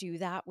don't do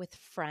that with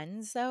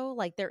friends though.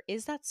 Like there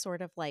is that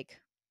sort of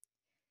like,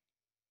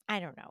 I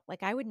don't know,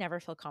 like I would never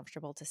feel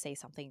comfortable to say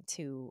something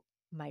to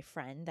my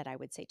friend that I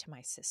would say to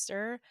my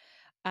sister.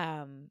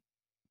 Um,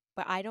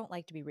 but I don't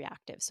like to be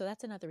reactive. So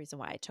that's another reason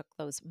why I took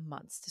those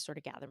months to sort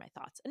of gather my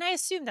thoughts. And I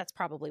assume that's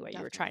probably what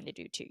you were trying to Definitely.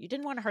 do too. You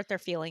didn't want to hurt their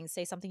feelings,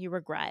 say something you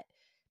regret,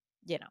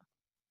 you know,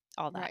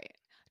 all that. Right.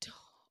 To-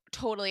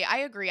 Totally. I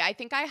agree. I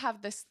think I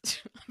have this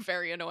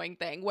very annoying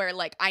thing where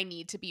like I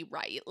need to be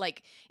right.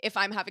 Like if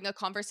I'm having a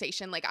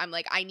conversation, like I'm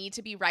like I need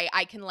to be right.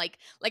 I can like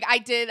I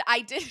did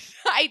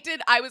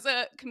I was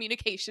a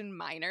communication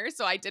minor,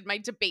 so I did my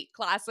debate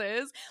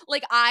classes.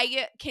 Like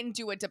I can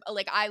do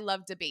like I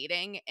love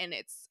debating and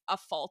it's a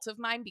fault of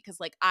mine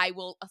because like I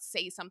will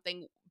say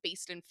something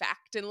based in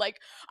fact and like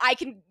I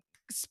can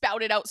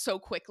spout it out so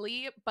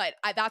quickly, but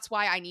that's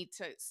why I need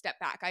to step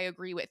back. I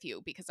agree with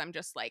you because I'm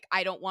just like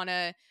I don't want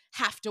to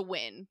have to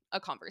win a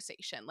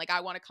conversation. Like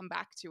I want to come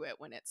back to it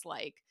when it's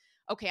like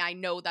okay, I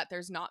know that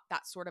there's not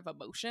that sort of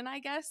emotion, I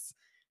guess,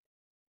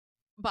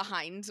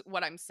 behind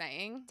what I'm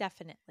saying.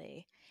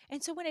 Definitely.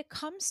 And so when it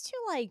comes to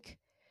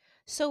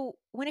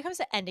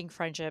ending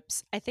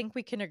friendships, I think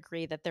we can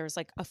agree that there's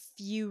like a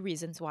few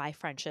reasons why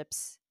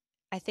friendships,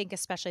 I think,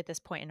 especially at this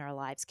point in our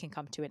lives, can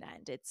come to an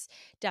end. It's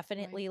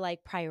Right. definitely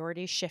like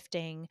priority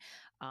shifting,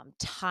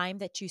 time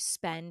that you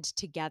spend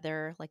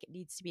together, like it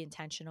needs to be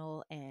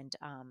intentional. And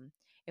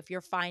if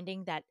you're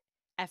finding that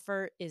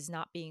effort is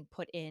not being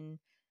put in,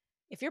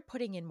 if you're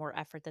putting in more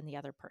effort than the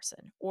other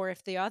person, or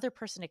if the other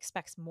person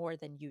expects more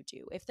than you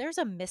do, if there's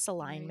a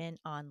Right. misalignment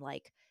on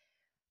like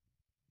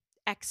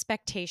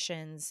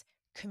expectations,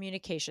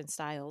 communication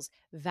styles,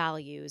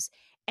 values,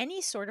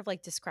 any sort of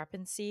like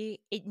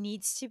discrepancy, it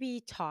needs to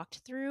be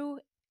talked through,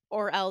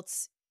 or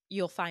else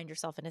you'll find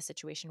yourself in a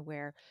situation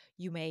where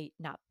you may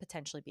not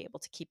potentially be able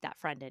to keep that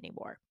friend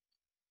anymore.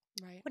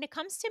 Right. When it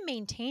comes to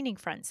maintaining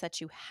friends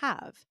that you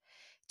have,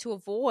 to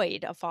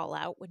avoid a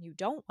fallout when you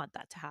don't want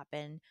that to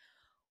happen,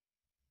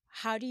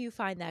 how do you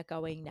find that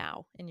going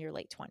now in your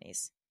late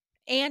 20s?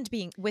 And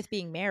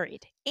being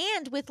married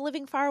and with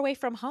living far away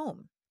from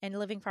home and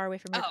living far away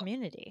from your Oh,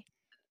 community.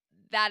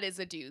 that is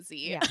a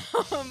doozy. Yeah.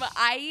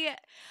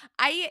 I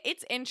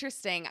it's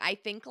interesting. I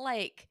think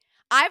like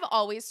I've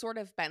always sort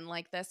of been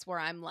like this where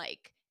I'm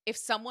like, if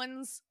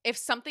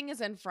something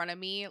is in front of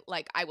me,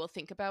 like I will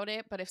think about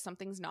it, but if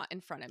something's not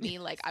in front of me,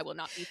 like I will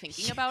not be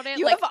thinking about it.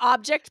 You have Like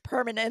object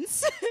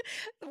permanence.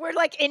 We're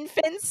like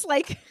infants,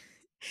 like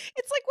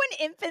it's like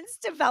when infants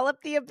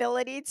develop the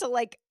ability to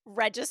like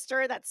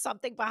register that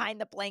something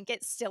behind the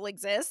blanket still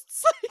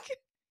exists. Like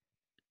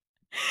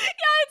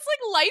yeah, it's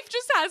like life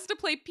just has to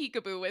play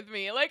peekaboo with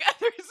me. Like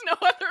there's no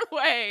other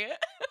way.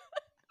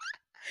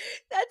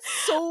 that's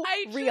so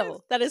I just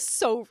real. That is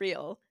so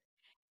real.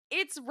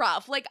 it's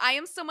rough. Like I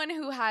am someone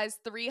who has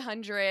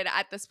 300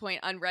 at this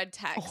point unread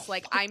Oh texts.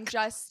 Like my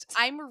god.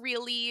 I'm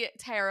really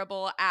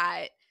terrible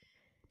at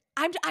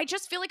I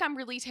just feel like I'm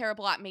really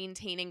terrible at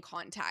maintaining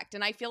contact,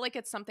 and I feel like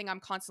it's something I'm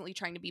constantly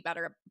trying to be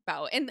better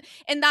about. And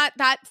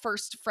that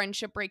first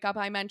friendship breakup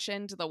I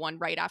mentioned, the one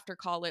right after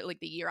college, like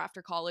the year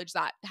after college,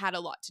 that had a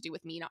lot to do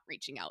with me not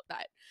reaching out.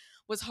 That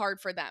was hard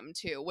for them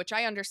too, which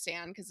I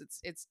understand because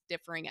it's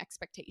differing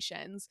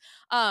expectations.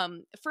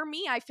 For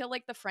me, I feel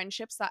like the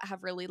friendships that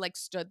have really like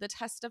stood the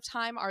test of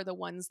time are the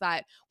ones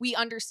that we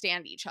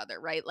understand each other,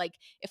 right? Like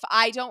if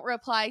I don't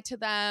reply to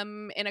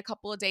them in a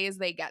couple of days,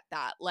 they get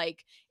that.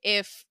 Like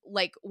if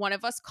like one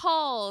of us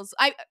calls,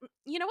 I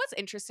you know what's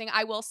interesting,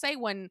 I will say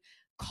when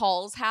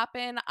calls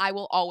happen, I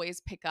will always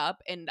pick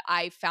up, and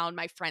I found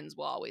my friends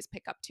will always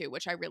pick up too,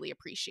 which I really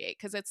appreciate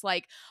because it's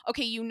like,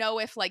 okay, you know,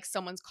 if like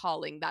someone's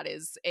calling, that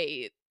is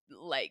a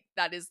like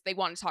that is they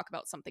want to talk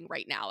about something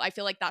right now. I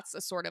feel like that's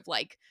a sort of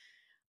like,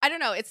 I don't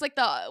know, it's like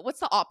the what's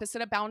the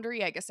opposite of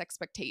boundary? I guess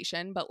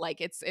expectation, but like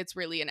it's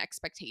really an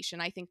expectation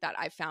I think that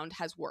I found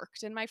has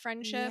worked in my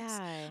friendships.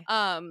 Yeah.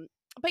 Um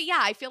but yeah,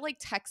 I feel like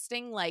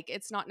texting, like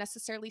it's not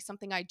necessarily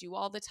something I do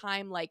all the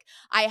time. Like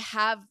I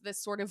have this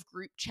sort of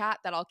group chat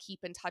that I'll keep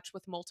in touch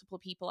with multiple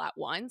people at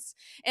once,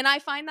 and I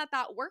find that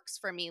that works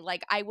for me.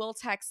 Like I will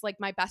text, like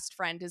my best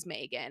friend is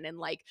Megan, and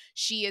like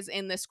she is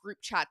in this group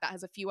chat that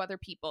has a few other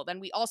people. Then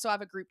we also have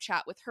a group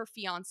chat with her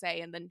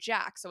fiance and then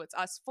Jack, so it's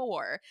us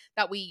four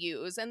that we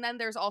use. And then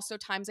there's also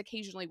times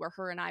occasionally where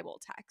her and I will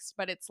text.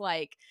 But it's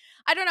like,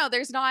 I don't know,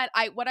 there's not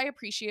I what I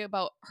appreciate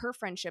about her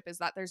friendship is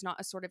that there's not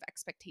a sort of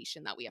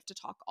expectation that we have to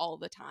talk all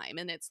the time.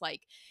 And it's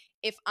like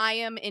if I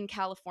am in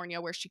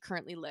California where she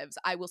currently lives,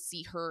 I will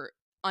see her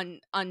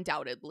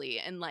undoubtedly.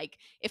 And like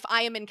if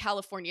I am in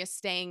California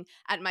staying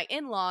at my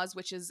in-laws,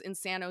 which is in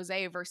San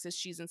Jose versus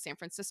she's in San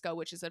Francisco,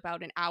 which is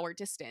about an hour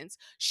distance,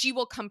 she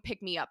will come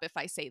pick me up if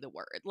I say the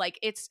word. Like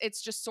it's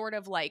just sort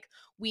of like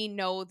we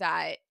know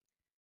that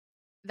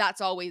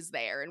that's always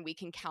there and we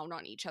can count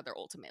on each other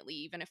ultimately,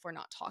 even if we're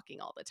not talking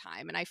all the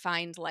time. And I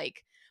find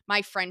like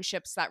my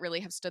friendships that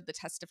really have stood the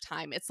test of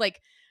time, it's like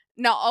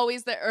not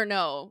always there, or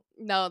no,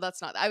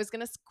 that's not, I was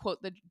gonna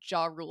quote the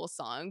Ja Rule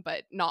song,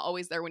 but not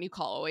always there when you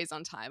call, always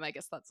on time. I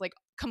guess that's like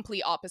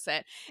complete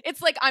opposite.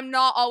 It's like I'm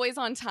not always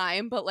on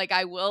time, but like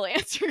I will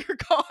answer your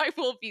call, I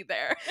will be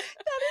there. That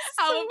is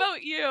How so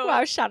about you?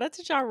 wow, shout out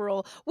to Ja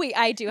Rule. Wait,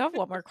 I do have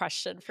one more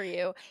question for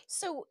you.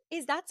 So,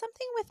 is that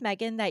something with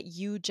Megan that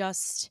you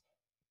just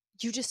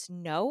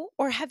know,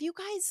 or have you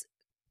guys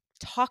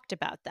talked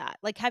about that?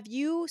 Like, have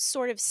you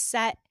sort of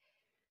set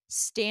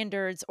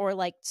standards or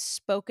like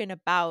spoken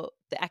about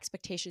the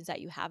expectations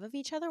that you have of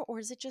each other, or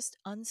is it just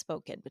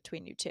unspoken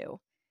between you two?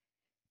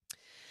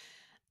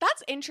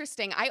 That's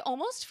interesting. I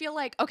almost feel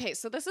like, okay,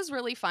 so this is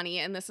really funny,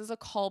 and this is a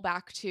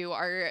callback to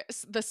our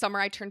the summer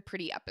I turned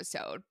pretty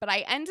episode. But I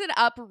ended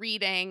up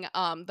reading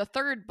the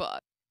third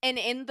book, and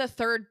in the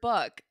third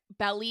book,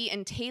 Belly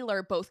and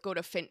Taylor both go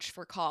to Finch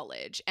for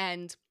college,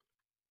 and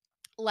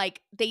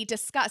like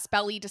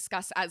Belly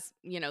discuss, as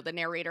you know, the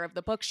narrator of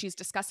the book, she's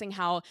discussing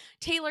how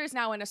Taylor's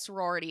now in a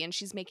sorority and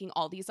she's making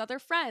all these other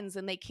friends,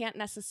 and they can't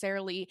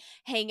necessarily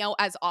hang out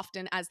as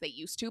often as they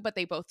used to, but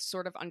they both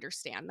sort of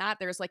understand that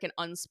there's like an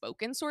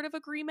unspoken sort of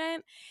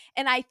agreement.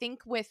 And I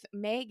think with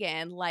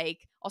Megan,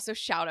 like, also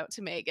shout out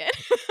to Megan,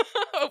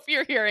 hope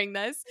you're hearing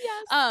this.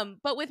 Yes.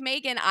 But with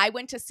Megan, I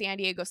went to San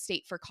Diego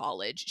State for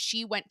college,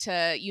 she went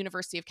to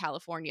University of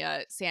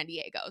California San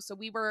Diego, so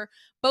we were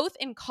both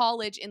in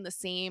college in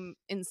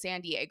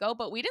San Diego,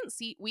 but we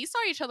saw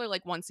each other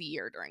like once a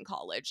year during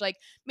college. Like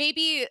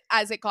maybe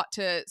as it got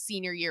to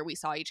senior year, we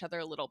saw each other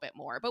a little bit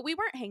more, but we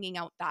weren't hanging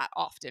out that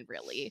often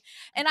really.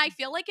 And I Mhm.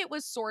 feel like it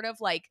was sort of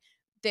like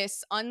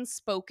this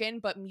unspoken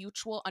but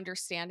mutual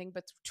understanding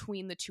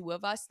between the two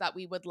of us that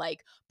we would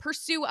like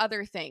pursue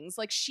other things.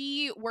 Like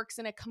she works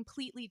in a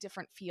completely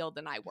different field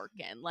than I work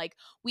in. Like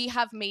we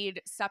have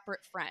made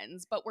separate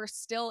friends, but we're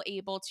still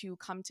able to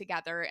come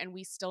together, and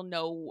we still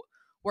know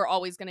we're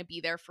always going to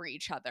be there for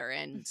each other.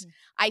 And Mhm.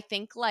 I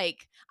think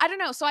like, I don't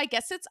know, so I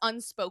guess it's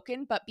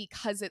unspoken, but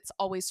because it's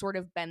always sort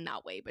of been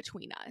that way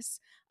between us,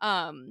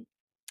 um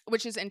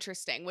which is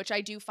interesting, which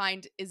I do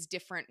find is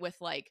different with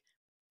like,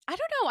 I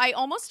don't know, I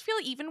almost feel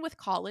even with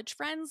college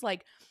friends,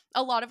 like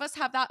a lot of us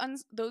have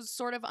those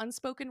sort of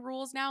unspoken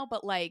rules now,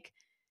 but like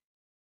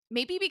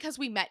maybe because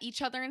we met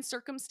each other in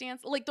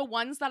circumstance, like the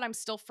ones that I'm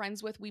still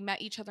friends with, we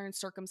met each other in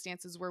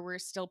circumstances where we're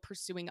still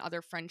pursuing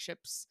other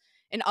friendships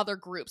in other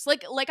groups.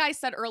 Like I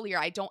said earlier,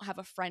 I don't have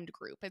a friend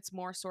group. It's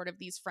more sort of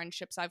these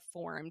friendships I've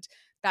formed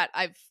that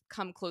I've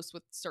come close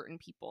with certain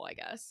people, I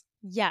guess.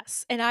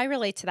 Yes, and I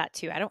relate to that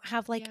too. I don't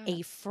have like Yeah.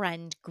 a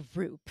friend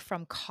group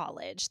from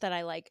college that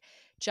I like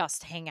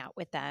just hang out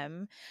with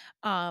them.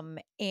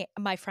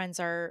 My friends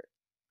are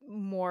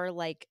more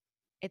like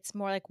it's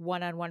more like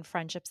one-on-one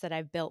friendships that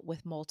I've built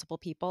with multiple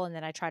people, and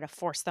then I try to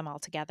force them all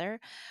together,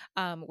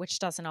 which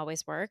doesn't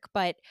always work.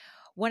 But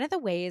one of the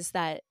ways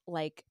that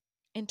like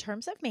in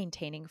terms of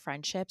maintaining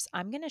friendships,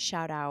 I'm going to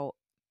shout out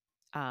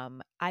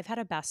I've had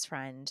a best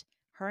friend.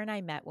 Her and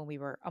I met when we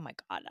were, oh my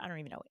God, I don't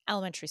even know,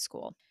 elementary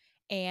school.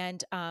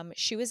 And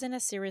she was in a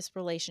serious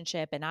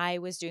relationship, and I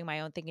was doing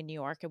my own thing in New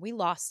York, and we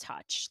lost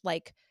touch,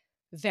 like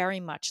very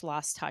much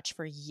lost touch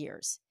for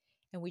years.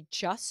 And we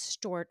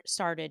just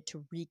started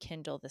to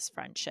rekindle this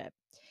friendship.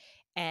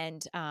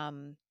 And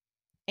and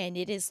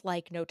it is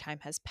like no time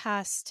has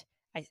passed.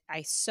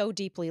 I so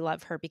deeply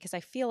love her because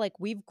I feel like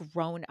we've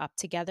grown up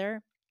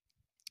together,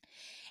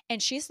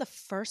 and she's the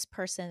first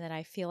person that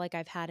I feel like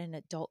I've had an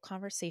adult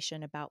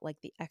conversation about like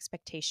the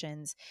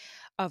expectations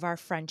of our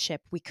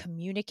friendship. We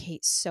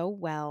communicate so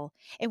well,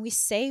 and we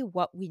say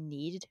what we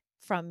need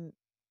from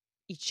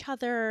each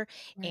other,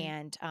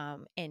 Right.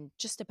 and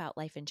just about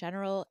life in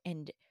general.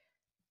 And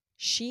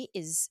she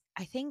is,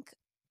 I think,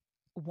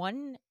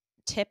 one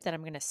tip that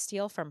I'm going to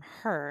steal from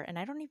her, and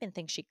I don't even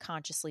think she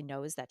consciously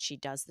knows that she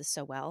does this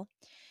so well.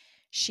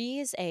 She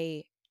is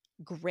a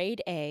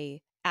grade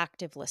A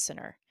active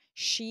listener.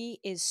 She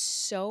is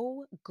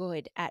so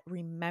good at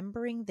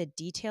remembering the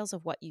details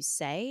of what you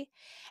say.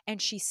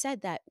 And she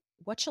said that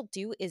what she'll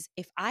do is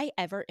if I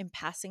ever am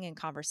passing in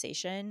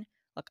conversation,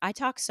 look, I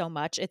talk so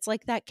much. It's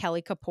like that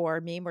Kelly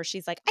Kapoor meme where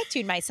she's like, I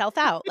tune myself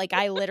out. Like,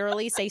 I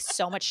literally say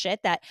so much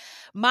shit that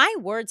my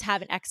words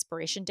have an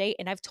expiration date.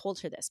 And I've told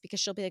her this because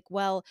she'll be like,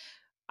 well,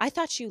 I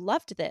thought you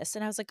loved this.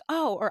 And I was like,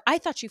 oh, or I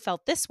thought you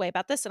felt this way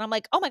about this. And I'm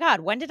like, oh my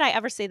God, when did I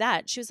ever say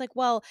that? She was like,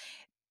 well,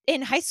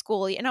 in high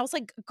school. And I was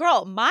like,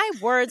 girl, my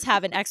words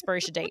have an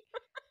expiration date.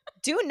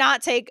 Do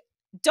not take,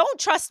 don't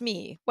trust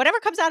me. Whatever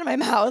comes out of my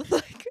mouth,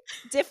 like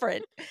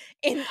different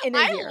in a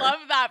I year.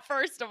 love that,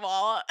 first of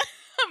all.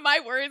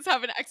 My words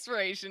have an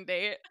expiration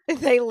date.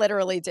 They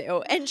literally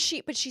do.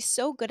 But she's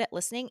so good at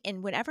listening.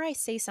 And whenever I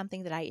say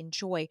something that I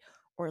enjoy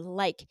or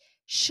like,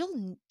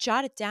 she'll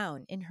jot it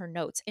down in her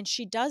notes. And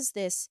she does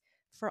this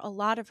for a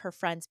lot of her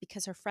friends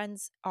because her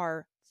friends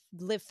are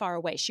live far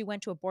away. She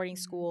went to a boarding Mhm.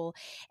 school,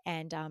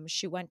 and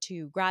she went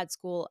to grad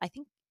school, I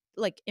think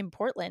like in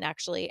Portland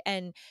actually.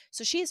 And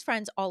so she has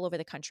friends all over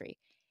the country.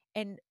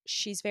 And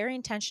she's very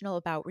intentional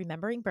about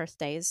remembering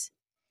birthdays,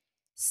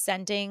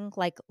 sending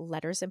like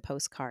letters and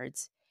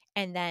postcards,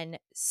 and then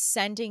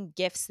sending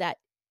gifts that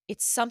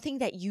it's something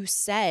that you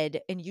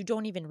said and you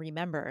don't even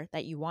remember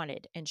that you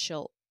wanted, and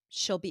she'll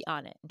be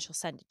on it and she'll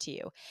send it to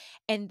you.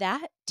 And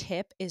that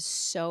tip is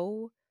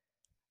so,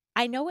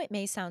 I know it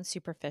may sound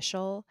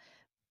superficial,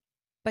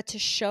 but to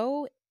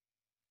show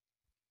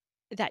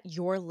that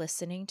you're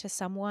listening to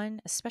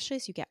someone, especially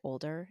as you get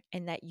older,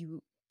 and that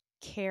you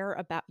care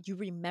about, you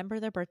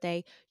remember their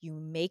birthday, you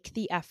make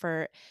the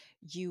effort,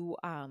 you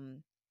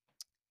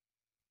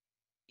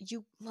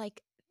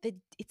like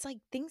it's like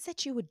things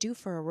that you would do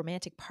for a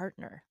romantic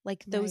partner,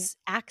 like Right. those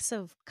acts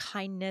of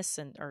kindness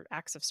and or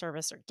acts of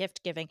service or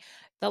gift giving,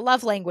 the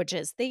love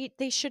languages,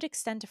 they should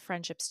extend to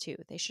friendships too.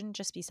 They shouldn't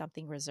just be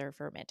something reserved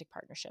for romantic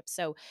partnerships.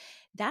 So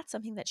that's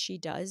something that she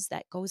does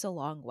that goes a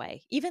long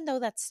way, even though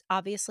that's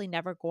obviously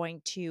never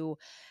going to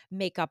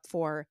make up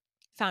for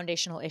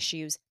foundational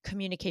issues,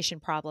 communication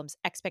problems,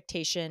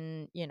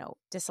 expectation,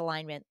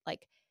 disalignment.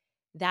 Like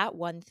that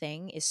one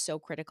thing is so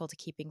critical to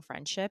keeping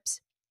friendships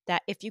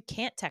that if you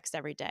can't text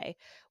every day,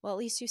 well, at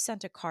least you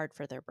sent a card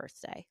for their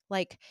birthday.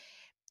 Like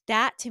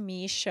that to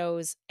me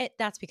shows it.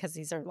 That's because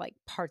these are like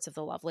parts of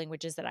the love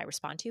languages that I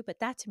respond to, but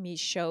that to me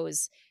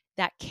shows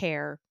that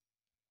care.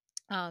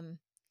 Um,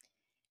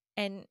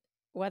 and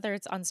whether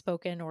it's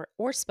unspoken or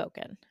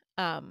spoken,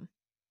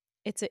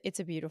 it's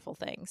a beautiful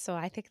thing. So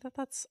I think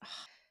that's.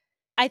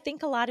 I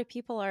think a lot of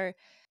people are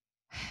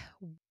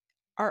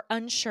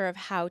unsure of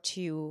how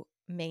to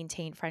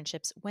maintain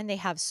friendships when they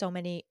have so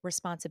many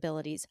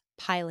responsibilities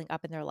piling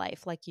up in their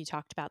life, like you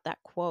talked about that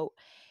quote.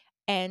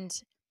 And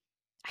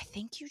I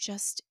think you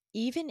just,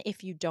 even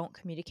if you don't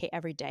communicate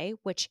every day,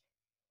 which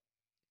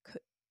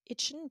it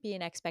shouldn't be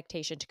an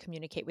expectation to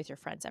communicate with your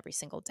friends every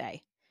single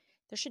day.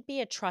 There should be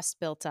a trust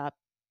built up,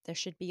 there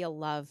should be a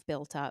love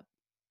built up.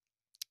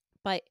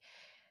 But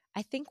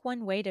I think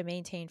one way to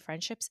maintain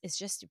friendships is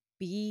just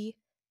be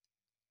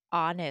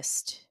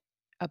honest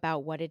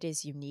about what it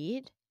is you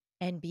need,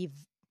 and be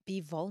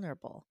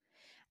vulnerable.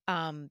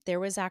 There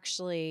was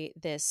actually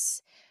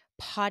this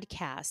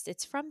podcast.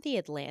 It's from The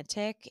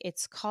Atlantic.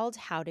 It's called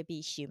How to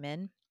Be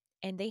Human.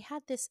 And they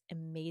had this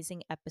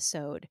amazing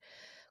episode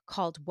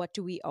called What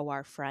Do We Owe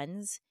Our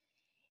Friends?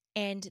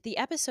 And the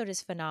episode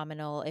is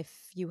phenomenal.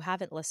 If you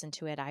haven't listened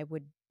to it, I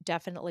would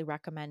definitely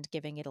recommend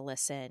giving it a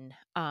listen.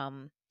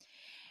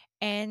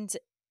 And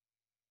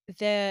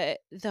the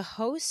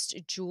host,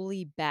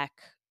 Julie Beck,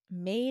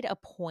 made a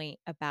point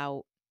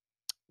about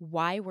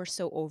why we're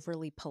so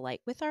overly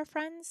polite with our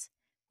friends,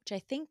 which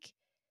I think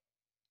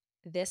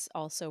this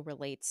also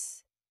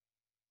relates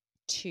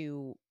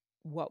to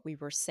what we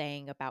were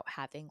saying about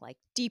having like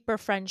deeper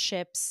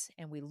friendships,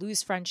 and we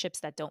lose friendships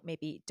that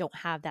don't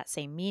have that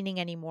same meaning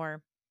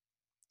anymore.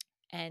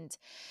 And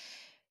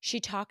she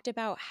talked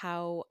about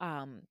how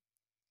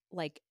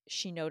like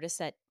she noticed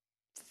that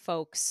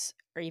folks,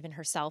 or even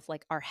herself,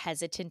 like are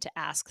hesitant to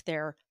ask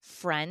their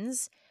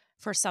friends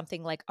for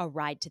something like a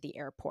ride to the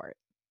airport.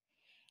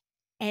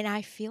 And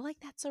I feel like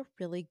that's a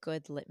really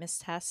good litmus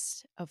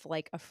test of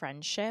like a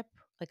friendship,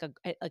 like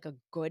a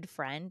good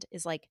friend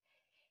is like,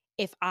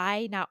 if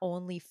I not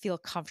only feel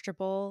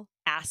comfortable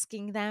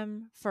asking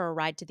them for a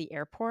ride to the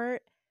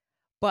airport,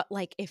 but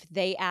like if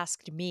they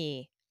asked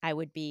me, I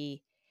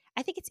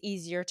think it's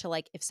easier to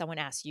like, if someone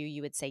asks you,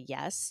 you would say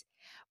yes,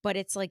 but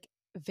it's like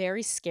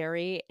very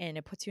scary and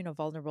it puts you in a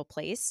vulnerable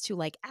place to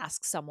like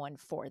ask someone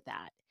for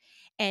that.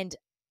 And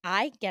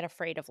I get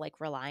afraid of like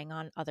relying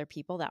on other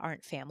people that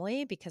aren't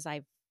family, because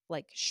I've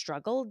like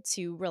struggled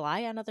to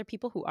rely on other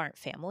people who aren't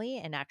family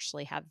and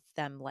actually have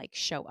them like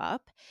show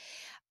up.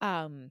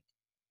 Um,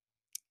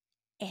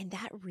 and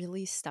that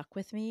really stuck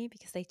with me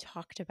because they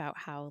talked about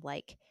how,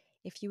 like,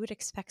 if you would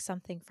expect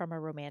something from a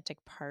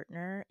romantic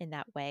partner in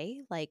that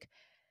way, like,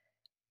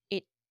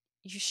 it,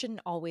 you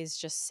shouldn't always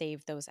just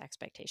save those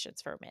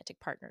expectations for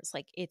romantic partners.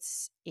 Like,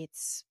 it's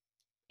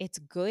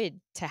good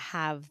to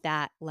have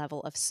that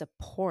level of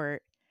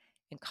support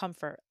and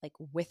comfort, like,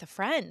 with a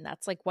friend.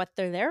 That's like what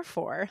they're there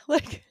for.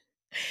 Like,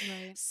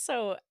 Right.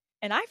 so,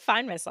 and I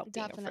find myself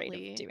being afraid of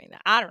Definitely. doing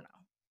that. I don't know.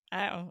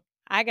 I don't.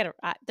 I gotta.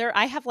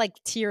 I have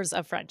like tiers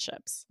of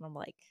friendships. And I'm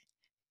like,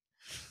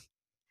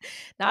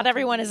 not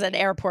everyone is an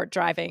Definitely. airport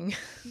driving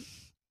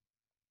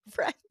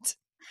friend.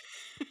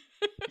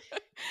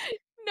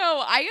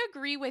 No, I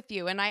agree with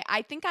you. And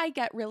I think I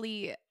get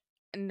really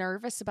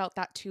nervous about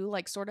that too,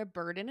 like sort of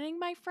burdening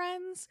my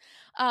friends.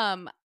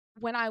 Um,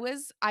 when I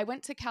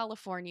went to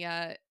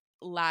California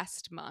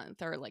last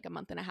month, or like a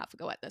month and a half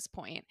ago at this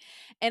point,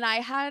 and I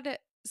had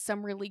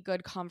some really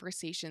good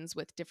conversations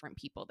with different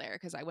people there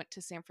because I went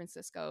to San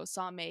Francisco,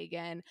 saw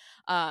Megan,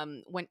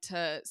 went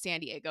to San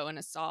Diego, and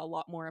I saw a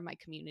lot more of my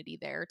community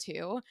there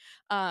too.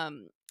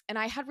 Um, and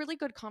I had really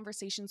good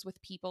conversations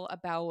with people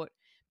about,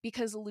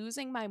 because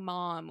losing my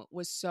mom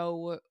was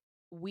so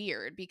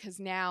weird, because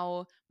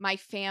now my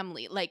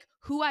family, like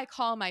who I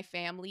call my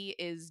family,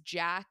 is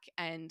Jack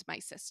and my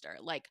sister.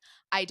 Like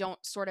I don't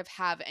sort of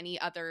have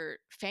any other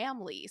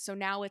family. So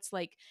now it's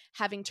like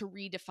having to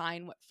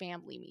redefine what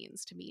family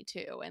means to me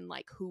too, and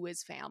like who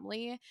is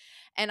family.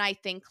 And I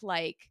think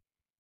like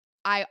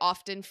I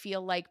often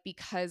feel like,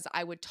 because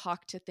I would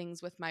talk to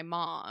things with my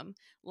mom,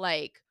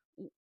 like,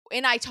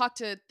 and I talk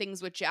to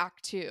things with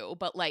Jack too,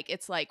 but like,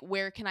 it's like,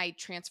 where can I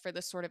transfer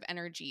this sort of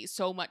energy,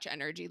 so much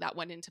energy that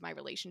went into my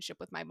relationship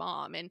with my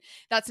mom? And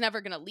that's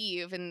never going to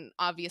leave. And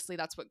obviously,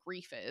 that's what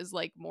grief is,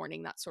 like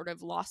mourning that sort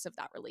of loss of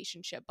that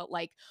relationship, but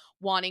like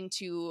wanting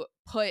to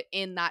put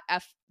in that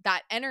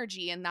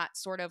energy and that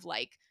sort of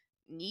like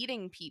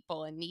needing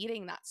people and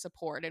needing that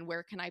support, and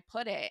where can I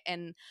put it?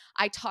 And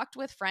I talked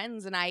with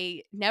friends, and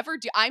I never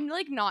do. I'm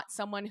like not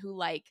someone who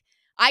like,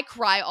 I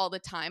cry all the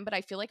time, but I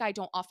feel like I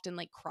don't often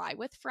like cry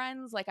with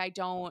friends. Like I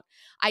don't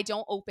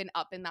open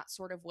up in that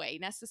sort of way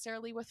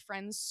necessarily with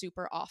friends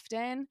super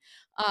often.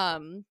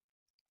 Um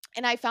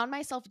and I found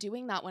myself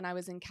doing that when I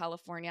was in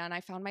California, and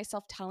I found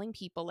myself telling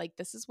people like,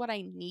 this is what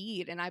I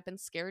need, and I've been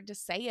scared to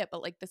say it,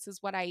 but like this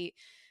is what I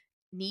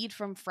need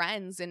from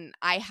friends. And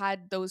I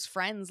had those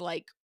friends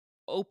like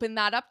open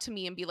that up to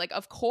me and be like,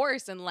 of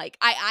course. And like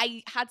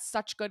I had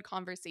such good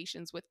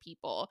conversations with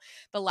people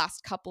the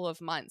last couple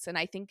of months. And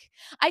I think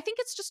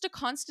it's just a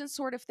constant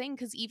sort of thing,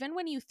 because even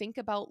when you think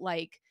about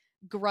like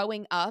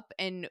growing up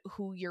and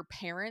who your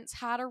parents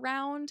had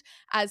around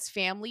as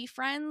family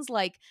friends,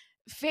 like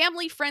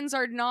family friends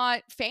are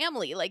not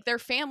family. Like they're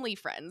family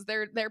friends,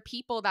 they're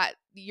people that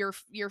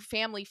your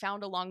family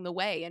found along the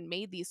way and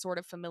made these sort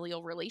of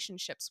familial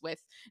relationships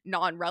with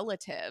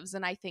non-relatives.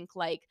 And I think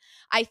like,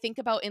 I think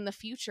about in the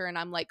future, and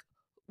I'm like,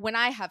 when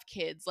I have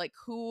kids, like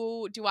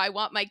who do I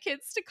want my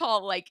kids to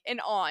call like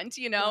an aunt,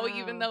 even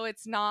Wow. though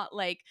it's not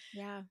like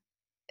Yeah.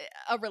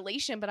 a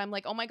relation, but I'm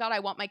like, oh my God, I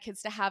want my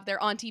kids to have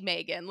their Auntie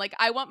Megan. Like,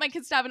 I want my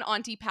kids to have an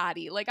Auntie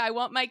Patty. Like, I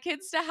want my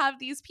kids to have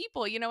these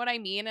people. You know what I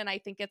mean? And I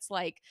think it's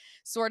like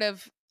sort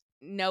of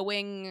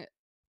knowing,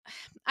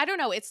 I don't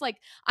know. It's like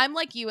I'm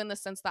like you in the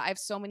sense that I have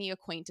so many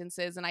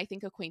acquaintances, and I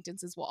think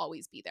acquaintances will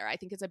always be there. I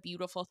think it's a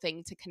beautiful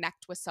thing to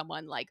connect with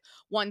someone like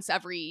once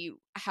every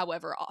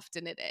however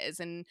often it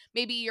is. And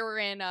maybe you're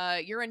in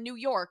New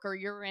York, or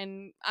you're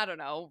in, I don't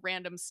know,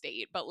 random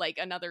state, but like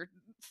another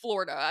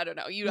Florida, I don't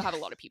know. You Yeah. have a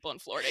lot of people in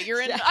Florida.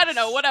 You're in, Yeah. I don't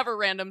know, whatever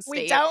random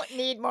We state. don't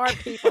need more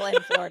people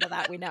in Florida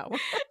that we know.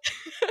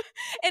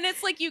 And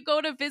it's like you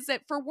go to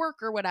visit for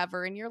work or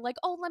whatever, and you're like,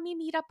 oh, let me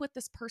meet up with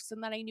this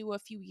person that I knew a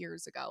few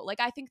years ago. Like,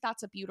 I think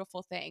that's a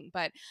beautiful thing.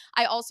 But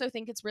I also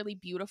think it's really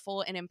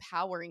beautiful and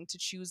empowering to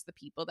choose the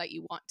people that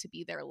you want to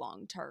be there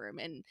long term.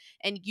 And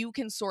you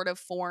can sort of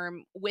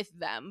form with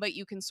them, but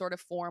you can sort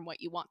of form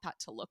what you want that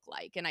to look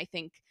like. And I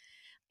think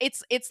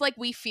it's like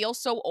we feel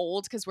so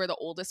old because we're the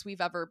oldest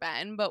we've ever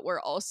been, but we're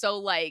also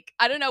like,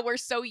 I don't know, we're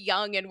so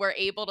young and we're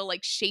able to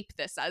like shape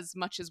this as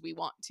much as we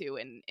want to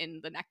in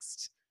the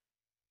next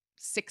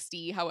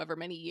 60 however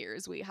many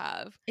years we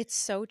have. It's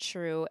so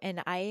true,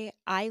 and I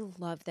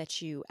love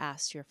that you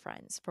asked your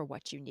friends for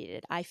what you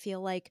needed. I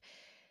feel like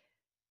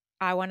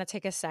I wanna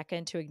take a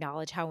second to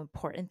acknowledge how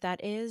important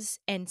that is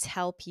and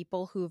tell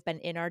people who've been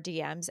in our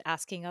DMs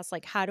asking us,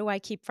 like, "How do I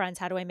keep friends?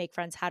 How do I make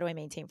friends? How do I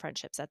maintain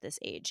friendships at this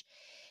age?"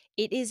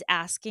 It is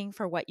asking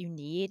for what you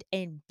need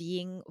and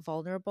being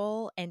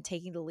vulnerable and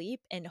taking the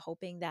leap and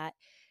hoping that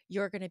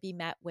you're gonna be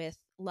met with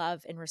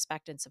love and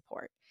respect and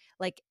support.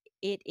 Like,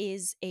 it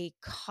is a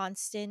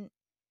constant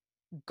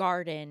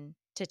garden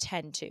to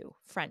tend to,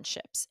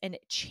 friendships, and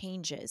it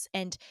changes.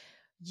 And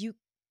you,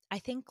 I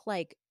think,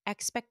 like,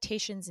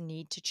 expectations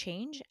need to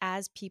change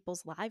as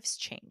people's lives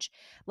change.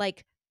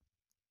 Like,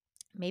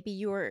 maybe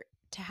you were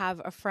to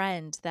have a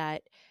friend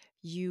that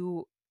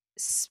you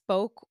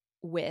spoke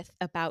with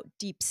about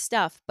deep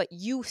stuff, but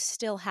you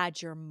still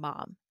had your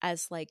mom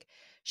as, like,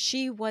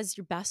 she was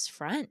your best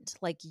friend.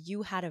 Like,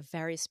 you had a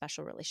very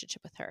special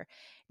relationship with her.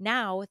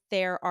 Now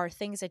there are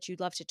things that you'd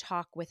love to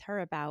talk with her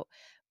about,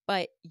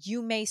 but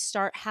you may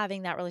start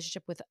having that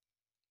relationship with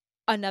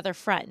another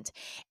friend.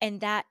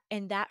 And that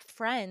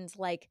friend,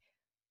 like,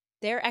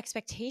 their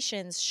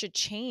expectations should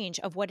change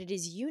of what it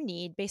is you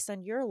need based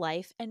on your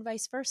life and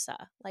vice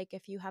versa. Like,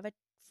 if you have a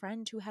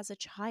friend who has a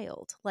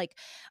child, like,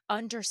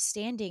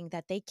 understanding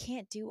that they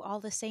can't do all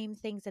the same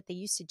things that they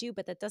used to do,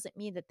 but that doesn't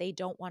mean that they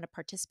don't want to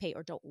participate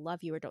or don't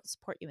love you or don't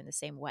support you in the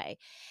same way.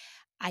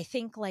 I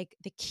think, like,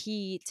 the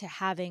key to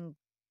having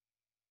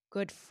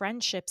good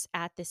friendships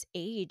at this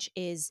age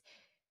is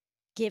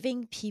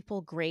giving people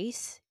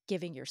grace,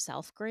 giving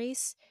yourself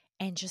grace,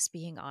 and just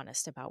being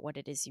honest about what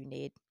it is you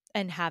need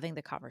and having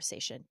the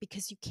conversation,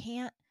 because you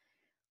can't,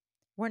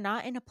 we're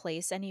not in a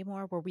place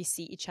anymore where we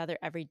see each other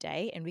every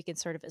day and we can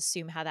sort of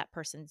assume how that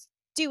person's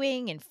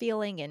doing and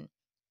feeling, and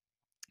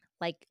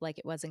like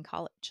it was in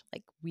college.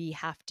 Like, we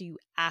have to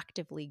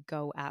actively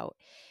go out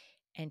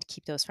and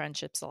keep those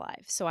friendships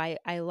alive. So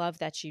I love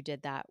that you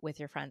did that with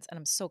your friends, and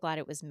I'm so glad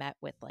it was met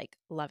with, like,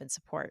 love and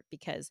support,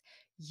 because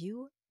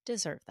you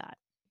deserve that.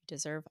 You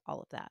deserve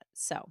all of that.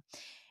 So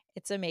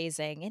it's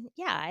amazing. And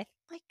yeah, I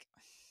like,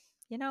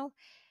 you know,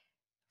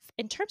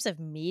 in terms of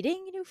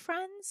meeting new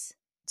friends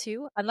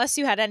too, unless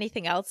you had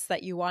anything else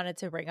that you wanted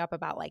to bring up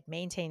about, like,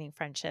 maintaining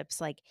friendships,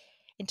 like,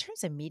 in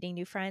terms of meeting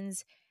new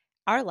friends,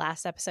 our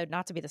last episode,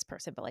 not to be this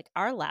person, but like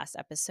our last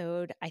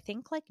episode, I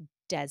think, like,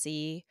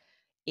 Desi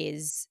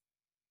is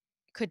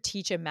could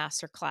teach a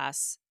master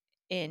class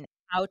in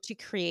how to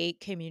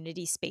create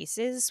community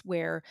spaces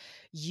where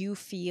you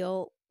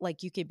feel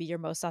like you could be your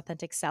most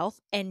authentic self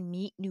and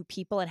meet new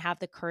people and have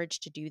the courage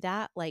to do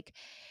that. Like,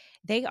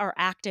 they are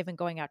active and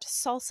going out to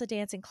salsa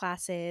dancing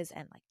classes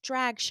and, like,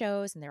 drag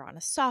shows, and they're on a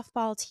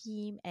softball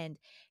team, and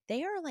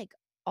they are, like,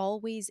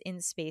 always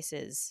in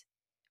spaces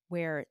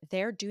where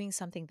they're doing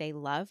something they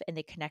love and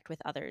they connect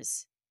with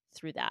others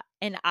through that.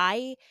 And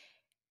I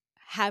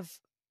have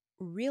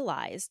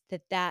realized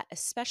that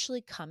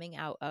especially coming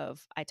out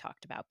of, I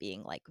talked about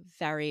being, like,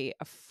 very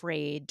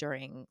afraid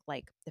during,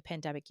 like, the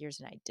pandemic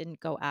years, and I didn't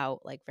go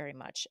out, like, very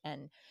much.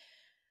 And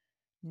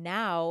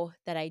now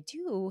that I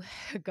do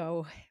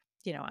go,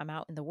 I'm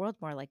out in the world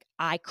more, like,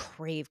 I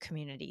crave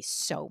community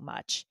so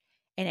much.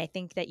 And I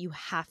think that you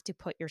have to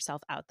put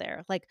yourself out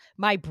there. Like,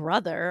 my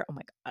brother, oh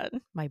my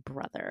God, my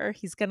brother,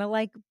 he's gonna,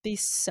 like, be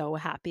so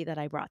happy that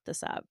I brought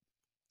this up.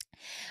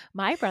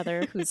 My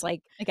brother, who's,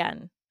 like,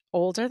 again,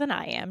 older than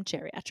I am,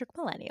 geriatric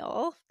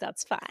millennial,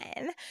 that's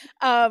fine.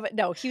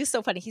 No, he was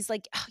so funny. He's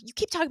like, "Oh, you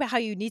keep talking about how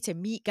you need to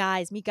meet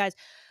guys, meet guys.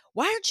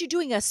 Why aren't you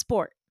doing a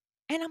sport?"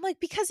 And I'm like,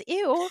 "Because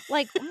ew,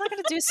 like, I'm not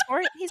gonna do a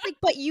sport." He's like,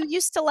 "But you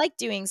used to like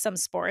doing some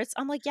sports."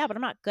 I'm like, "Yeah, but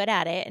I'm not good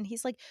at it." And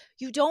he's like,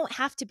 "You don't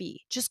have to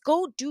be. Just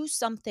go do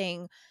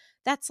something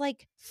that's,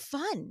 like,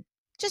 fun.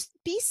 Just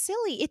be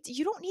silly.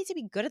 You don't need to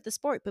be good at the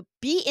sport, but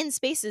be in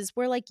spaces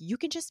where, like, you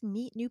can just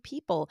meet new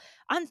people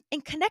on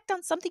and connect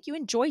on something you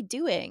enjoy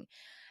doing."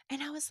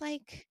 And I was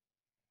like,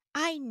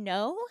 I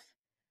know.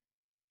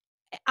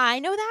 I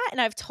know that, and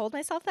I've told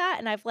myself that,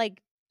 and I've,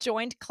 like,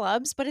 joined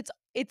clubs, but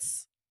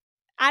it's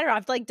I don't know,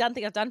 I've, like, done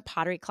things. I've done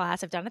pottery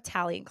class, I've done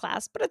Italian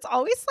class, but it's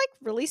always, like,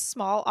 really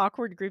small,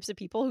 awkward groups of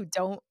people who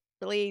don't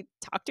really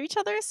talk to each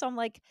other. So I'm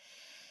like,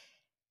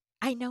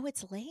 I know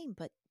it's lame,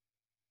 but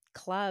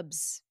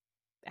clubs,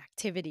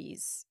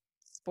 activities,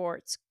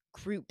 sports,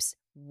 groups,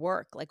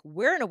 work, like,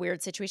 we're in a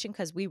weird situation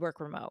because we work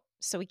remote,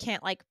 so we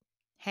can't, like,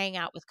 hang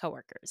out with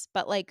coworkers.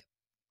 But, like,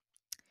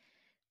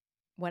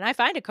 when I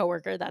find a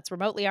coworker that's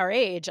remotely our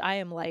age, I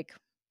am, like,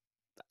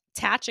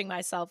 attaching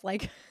myself,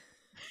 like,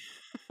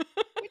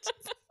 which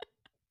is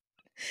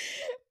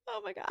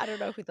Oh my god, I don't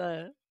know who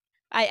the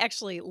I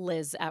actually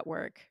Liz at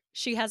work.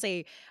 She has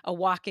a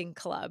walking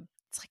club.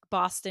 It's like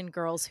Boston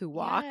Girls Who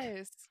Walk.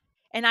 Yes.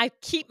 And I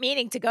keep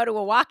meaning to go to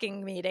a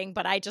walking meeting,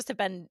 but I just have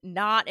been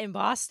not in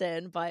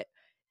Boston. But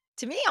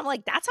to me, I'm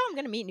like, that's how I'm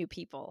going to meet new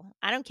people.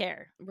 I don't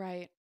care.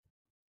 Right.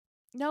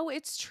 No,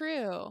 it's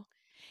true.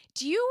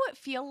 Do you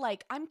feel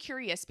like I'm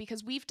curious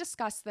because we've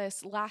discussed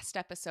this last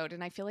episode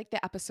and I feel like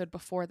the episode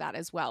before that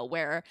as well,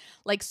 where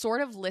like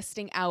sort of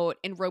listing out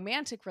in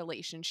romantic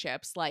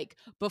relationships, like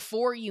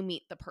before you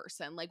meet the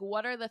person, like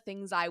what are the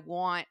things I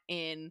want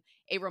in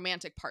a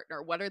romantic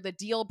partner? What are the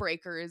deal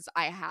breakers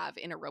I have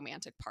in a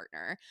romantic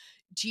partner?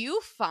 Do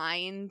you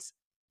find,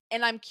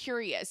 and I'm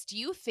curious, do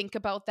you think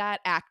about that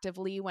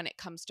actively when it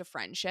comes to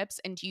friendships?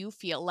 And do you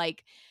feel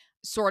like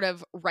sort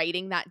of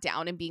writing that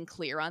down and being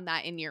clear on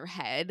that in your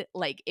head,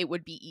 like it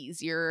would be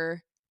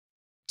easier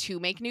to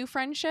make new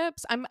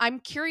friendships? I'm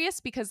curious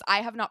because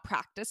I have not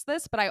practiced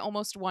this, but I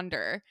almost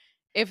wonder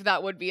if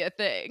that would be a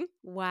thing.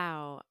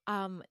 Wow.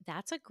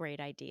 That's a great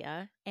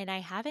idea. And I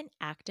haven't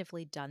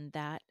actively done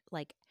that,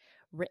 like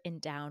written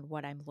down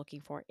what I'm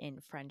looking for in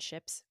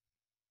friendships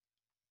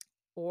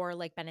or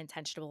like been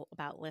intentional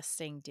about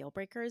listing deal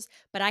breakers,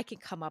 but I can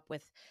come up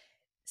with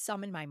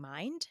some in my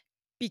mind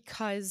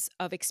because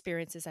of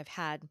experiences I've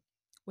had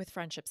with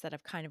friendships that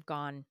have kind of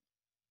gone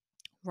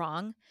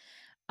wrong.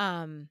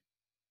 Um,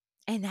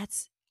 and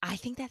I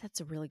think that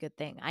that's a really good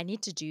thing. I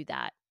need to do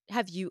that.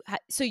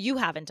 So you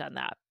haven't done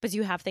that, but do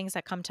you have things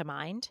that come to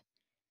mind?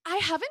 I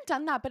haven't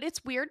done that, but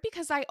it's weird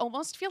because I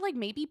almost feel like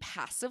maybe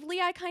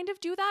passively I kind of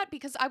do that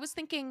because I was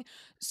thinking,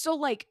 so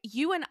like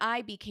you and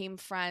I became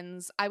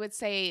friends, I would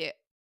say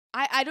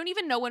I don't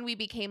even know when we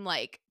became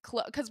like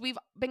because we've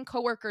been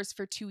coworkers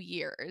for 2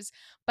 years,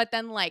 but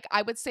then like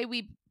I would say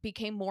we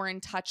became more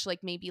in touch like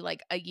maybe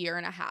like a year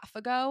and a half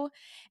ago.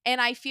 And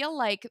I feel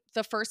like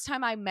the first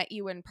time I met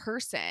you in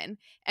person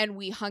and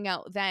we hung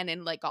out then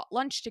and like got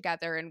lunch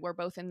together and we're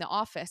both in the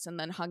office and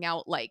then hung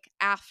out like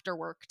after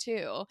work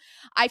too.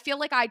 I feel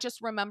like I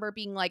just remember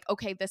being like,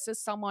 okay, this is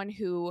someone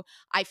who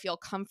I feel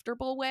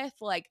comfortable with.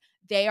 Like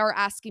they are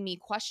asking me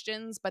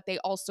questions, but they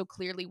also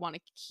clearly want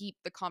to keep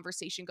the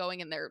conversation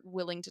going and they're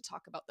willing to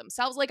talk about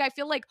themselves. Like I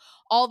feel like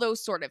all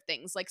those sort of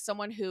things, like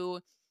someone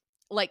who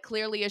like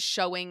clearly is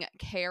showing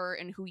care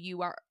and who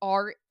you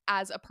are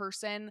as a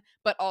person,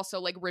 but also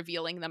like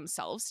revealing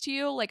themselves to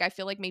you. Like I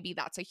feel like maybe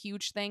that's a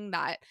huge thing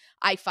that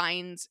I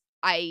find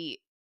I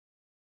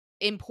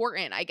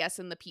important, I guess,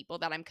 in the people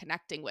that I'm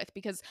connecting with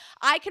because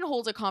I can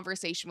hold a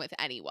conversation with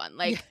anyone. Yeah.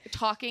 Like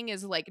talking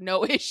is like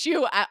no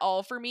issue at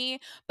all for me,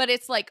 but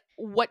it's like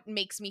what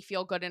makes me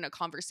feel good in a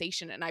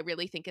conversation. And I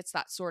really think it's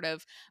that sort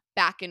of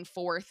back and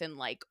forth and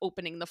like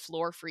opening the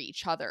floor for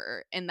each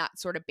other and that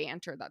sort of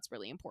banter that's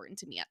really important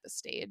to me at this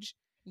stage.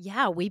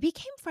 Yeah, we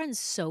became friends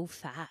so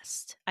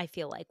fast. I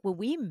feel like when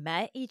we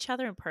met each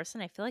other in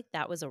person, I feel like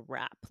that was a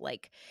wrap.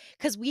 Like,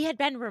 because we had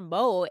been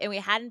remote and we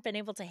hadn't been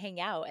able to hang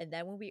out. And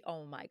then when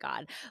oh my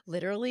God,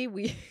 literally,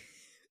 we.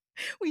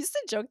 We used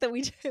to joke that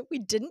we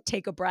didn't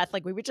take a breath,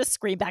 like, we would just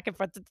scream back and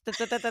forth,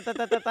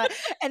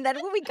 and then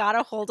when we got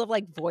a hold of,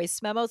 like,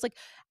 voice memos, like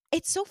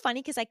it's so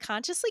funny because I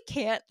consciously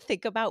can't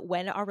think about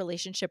when our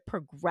relationship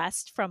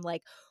progressed from,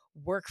 like,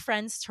 work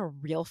friends to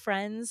real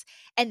friends,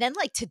 and then,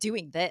 like, to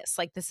doing this,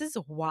 like, this is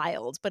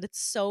wild, but it's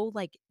so,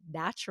 like,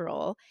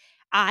 natural.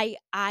 I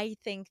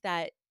think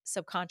that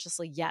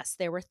subconsciously, yes,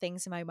 there were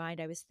things in my mind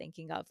I was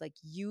thinking of, like,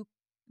 you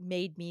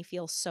made me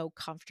feel so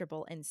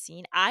comfortable and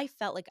seen. I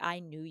felt like I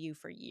knew you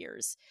for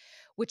years,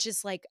 which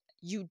is like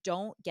you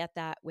don't get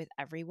that with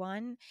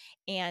everyone.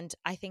 And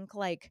I think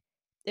like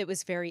it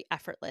was very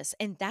effortless.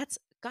 And that's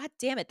God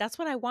damn it, that's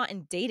what I want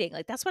in dating.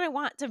 Like that's what I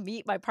want to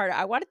meet my partner.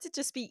 I want it to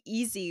just be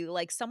easy,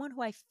 like someone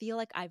who I feel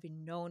like I've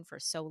known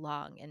for so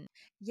long. And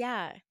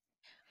yeah,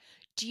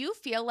 Do you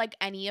feel like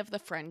any of the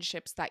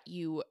friendships that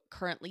you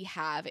currently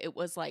have, it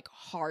was like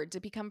hard to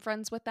become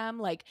friends with them?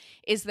 Like,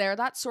 is there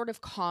that sort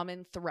of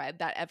common thread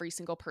that every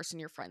single person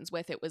you're friends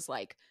with, it was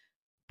like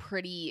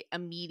pretty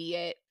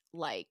immediate,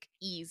 like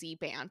easy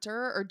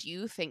banter? Or do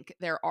you think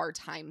there are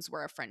times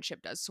where a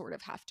friendship does sort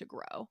of have to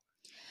grow?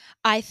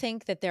 I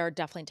think that there are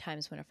definitely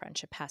times when a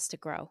friendship has to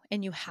grow,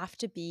 and you have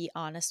to be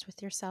honest with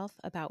yourself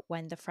about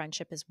when the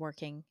friendship is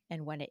working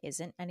and when it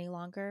isn't any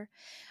longer.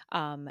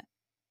 Um,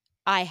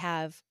 I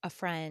have a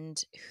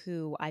friend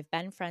who I've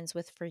been friends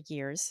with for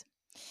years,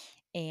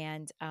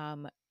 and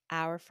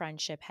our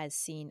friendship has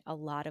seen a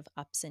lot of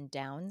ups and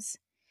downs,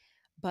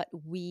 but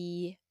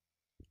we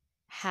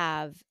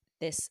have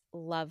this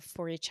love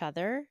for each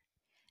other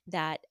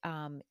that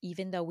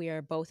even though we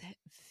are both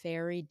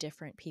very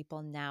different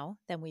people now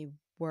than we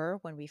were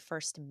when we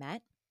first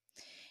met,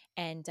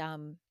 and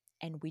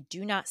we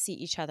do not see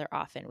each other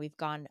often. We've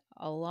gone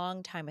a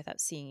long time without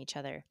seeing each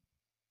other.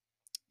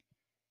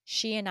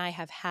 She and I we've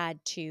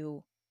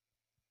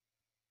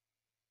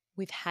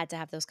had to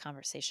have those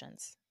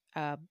conversations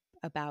uh,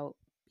 about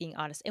being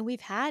honest, and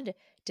we've had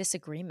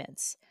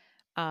disagreements,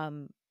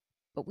 um,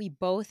 but we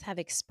both have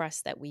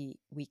expressed that we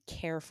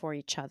care for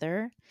each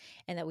other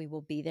and that we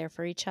will be there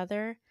for each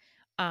other.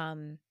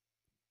 Um,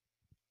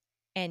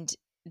 and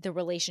the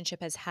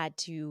relationship has had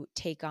to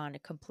take on a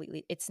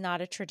completely, it's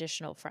not a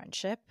traditional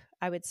friendship,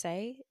 I would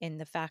say, in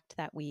the fact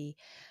that we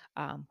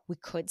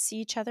could see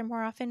each other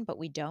more often, but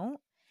we don't.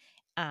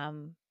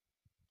 um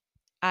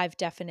I've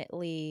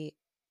definitely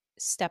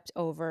stepped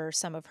over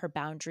some of her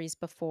boundaries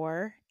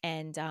before,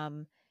 and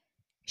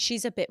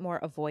she's a bit more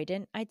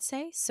avoidant, I'd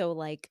say. So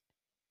like,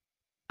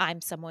 I'm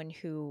someone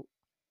who,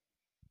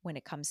 when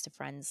it comes to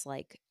friends,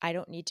 like, I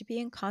don't need to be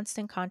in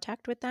constant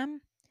contact with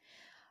them.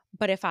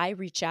 But if I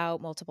reach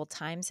out multiple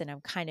times and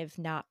I'm kind of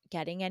not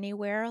getting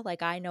anywhere,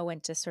 like, I know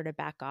when to sort of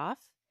back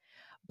off.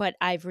 But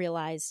I've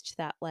realized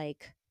that,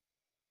 like,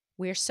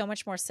 we're so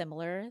much more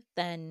similar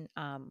than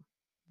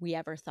we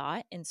ever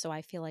thought. And so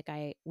I feel like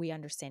we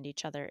understand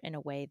each other in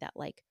a way that,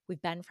 like,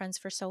 we've been friends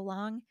for so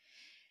long,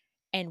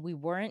 and we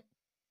weren't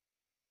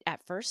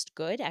at first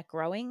good at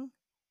growing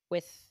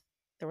with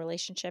the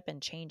relationship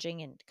and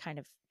changing and kind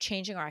of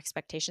changing our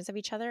expectations of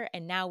each other.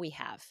 And now we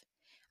have.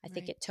 I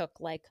think Right. it took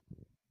like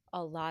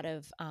a lot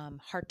of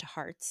heart to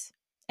hearts,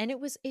 and it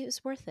was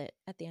worth it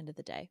at the end of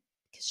the day,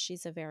 because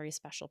she's a very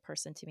special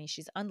person to me.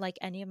 She's unlike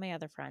any of my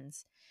other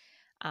friends,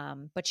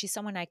 but she's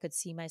someone I could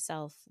see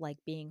myself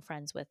like being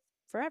friends with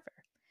forever.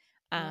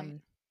 Right.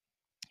 um,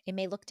 it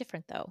may look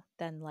different though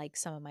than like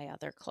some of my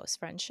other close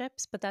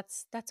friendships, but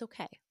that's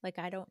okay. Like,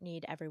 I don't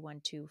need everyone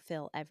to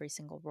fill every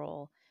single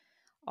role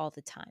all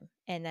the time.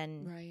 And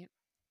then Right.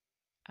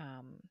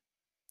 um,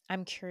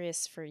 I'm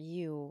curious for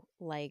you,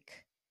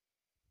 like,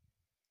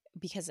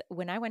 because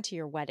when I went to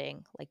your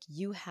wedding, like,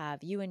 you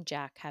and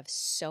Jack have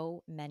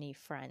so many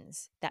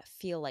friends that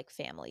feel like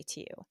family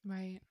to you.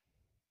 Right.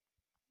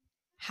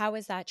 How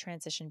has that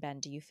transition been?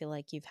 Do you feel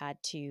like you've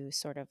had to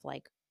sort of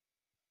like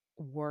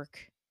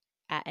work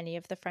at any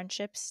of the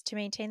friendships to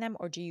maintain them?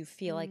 Or do you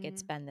feel like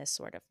it's Mm. been this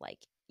sort of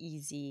like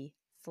easy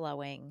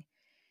flowing,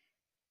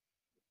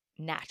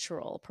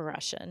 natural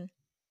progression?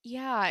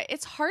 Yeah,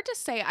 it's hard to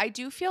say. I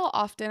do feel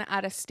often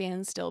at a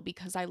standstill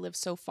because I live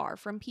so far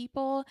from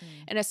people,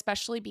 Mm. and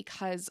especially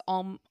because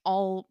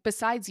all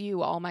besides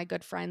you, all my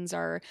good friends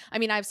are, I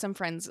mean, I have some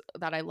friends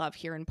that I love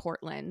here in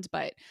Portland,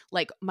 but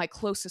like my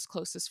closest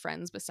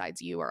friends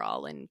besides you are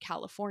all in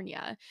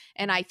California.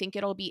 And I think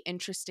it'll be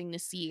interesting to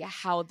see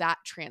how that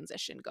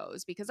transition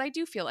goes, because I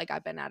do feel like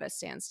I've been at a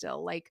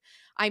standstill. Like,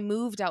 I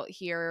moved out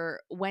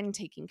here when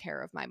taking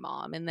care of my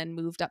mom, and then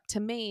moved up to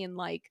Maine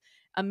like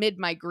amid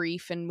my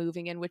grief and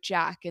moving in with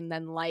Jack. And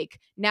then, like,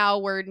 now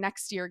we're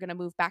next year going to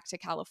move back to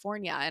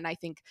California. And I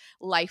think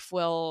life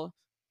will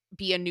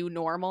be a new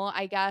normal,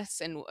 I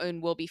guess, and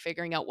we'll be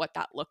figuring out what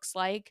that looks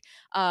like,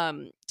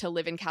 to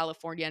live in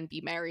California and be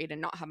married and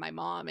not have my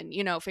mom, and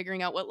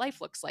figuring out what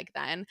life looks like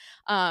then.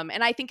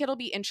 And I think it'll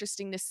be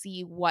interesting to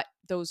see what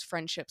those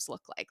friendships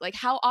look like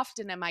how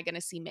often am I going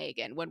to see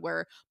Megan when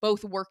we're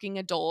both working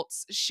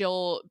adults?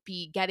 She'll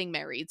be getting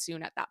married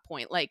soon at that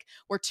point. Like,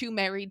 we're two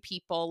married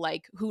people.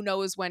 Like, who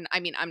knows when, I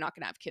mean, I'm not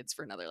going to have kids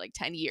for another like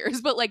 10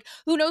 years, but like,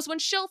 who knows when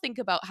she'll think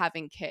about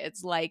having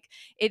kids? Like,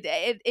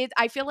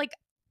 I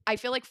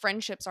feel like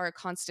friendships are a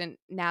constant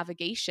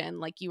navigation,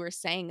 like you were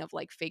saying, of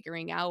like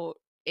figuring out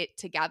it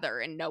together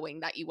and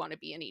knowing that you want to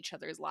be in each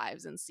other's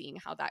lives and seeing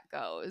how that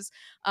goes.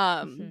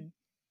 Um, Hmm.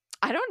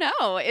 I don't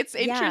know. It's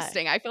Yeah.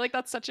 interesting. I feel like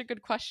that's such a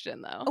good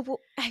question, Oh, though.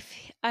 well,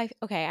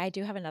 okay, I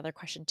do have another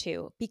question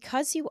too.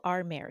 Because you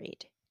are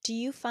married, do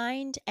you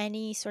find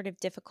any sort of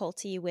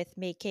difficulty with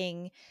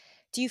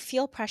do you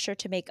feel pressure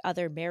to make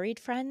other married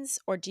friends,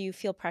 or do you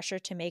feel pressure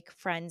to make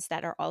friends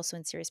that are also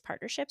in serious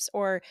partnerships,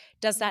 or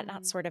does that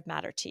not Mm. sort of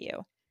matter to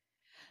you?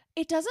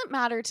 It doesn't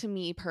matter to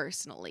me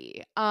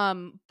personally.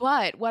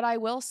 But what I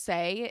will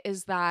say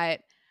is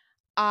that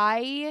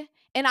I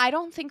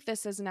don't think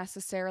this is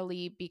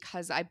necessarily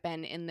because I've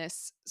been in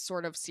this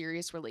sort of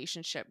serious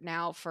relationship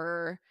now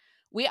for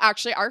we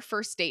actually our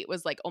first date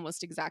was like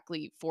almost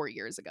exactly 4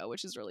 years ago,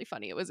 which is really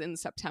funny. It was in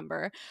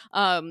September.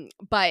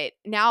 But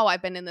now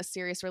I've been in this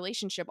serious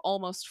relationship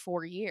almost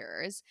 4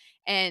 years,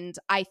 and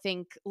I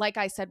think, like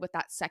I said with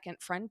that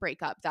second friend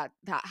breakup, that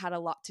had a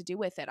lot to do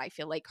with it. I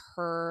feel like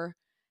her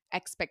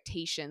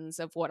expectations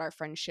of what our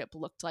friendship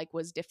looked like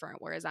was different,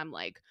 whereas I'm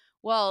like,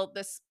 well,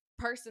 this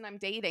person I'm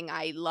dating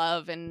I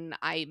love, and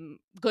I'm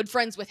good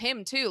friends with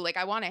him too. Like,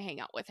 I want to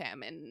hang out with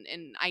him,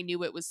 and I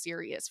knew it was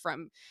serious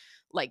from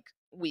like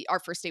we our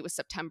first date was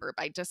September.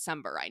 By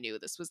December I knew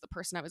this was the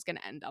person I was going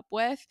to end up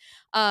with.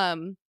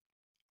 Um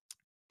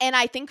and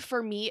I think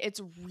for me,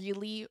 it's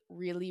really,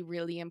 really,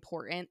 really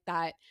important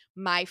that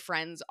my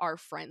friends are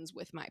friends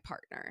with my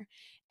partner.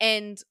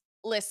 And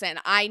listen,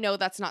 I know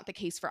that's not the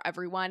case for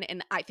everyone.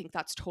 And I think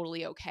that's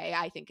totally okay.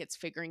 I think it's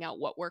figuring out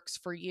what works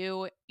for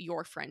you,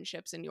 your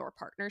friendships, and your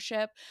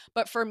partnership.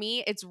 But for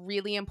me, it's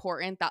really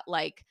important that,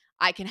 like,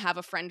 I can have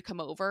a friend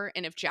come over.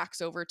 And if Jack's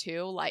over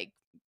too, like,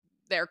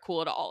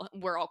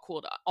 we're all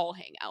cool to all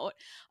hang out.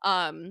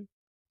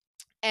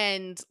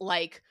 And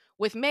like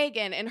with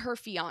Megan and her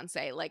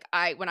fiance, like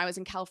when I was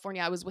in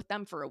California, I was with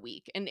them for a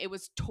week, and it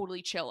was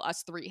totally chill,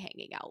 us three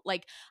hanging out.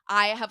 Like,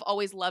 I have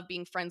always loved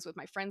being friends with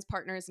my friends'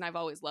 partners, and I've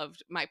always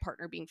loved my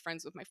partner being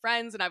friends with my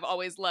friends, and I've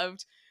always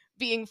loved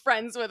being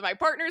friends with my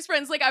partner's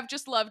friends. Like I've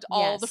just loved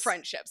all the Yes.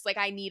 friendships. Like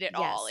I need it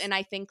all. Yes. And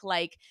I think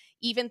like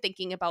even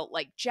thinking about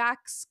like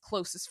Jack's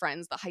closest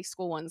friends, the high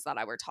school ones that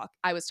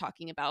I was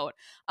talking about,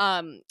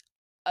 um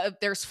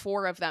there's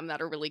 4 of them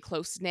that are really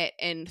close knit,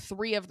 and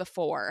 3 of the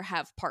 4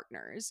 have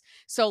partners.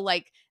 So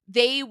like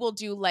they will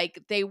do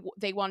like they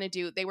want to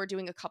do they were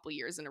doing a couple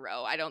years in a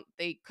row.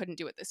 They couldn't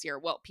do it this year.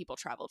 Well, people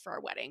traveled for our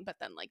wedding, but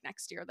then like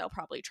next year they'll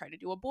probably try to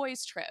do a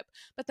boys trip.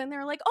 But then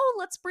they're like, "Oh,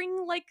 let's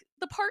bring like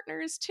the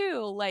partners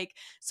too." Like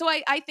so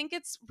I think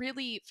it's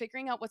really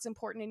figuring out what's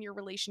important in your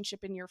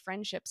relationship and your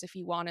friendships if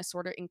you want to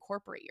sort of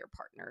incorporate your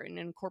partner and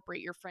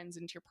incorporate your friends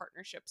into your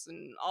partnerships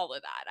and all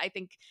of that. I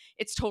think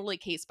it's totally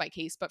case by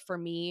case, but for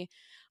me,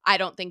 I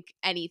don't think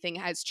anything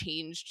has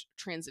changed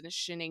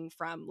transitioning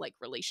from like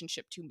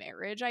relationship to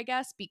marriage, I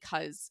guess,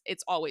 because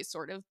it's always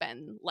sort of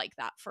been like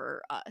that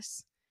for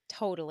us.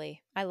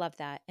 Totally. I love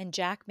that. And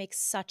Jack makes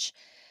such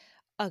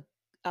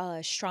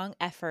a strong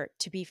effort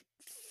to be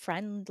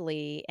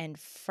friendly and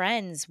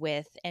friends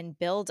with and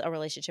build a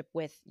relationship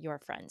with your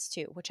friends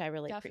too, which I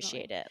really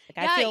appreciate Definitely. it. Like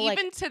I Yeah, feel like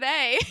even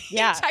today he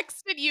yeah,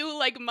 texted you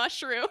like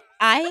mushroom.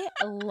 I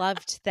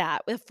loved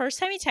that. The first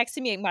time he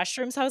texted me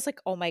mushrooms, I was like,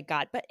 "Oh my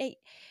god." But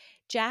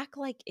Jack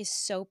like is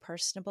so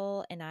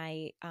personable and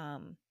I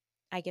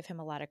give him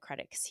a lot of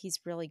credit cuz he's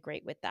really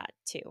great with that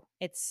too.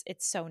 It's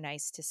so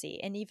nice to see.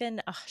 And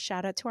even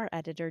shout out to our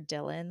editor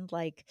Dylan,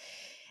 like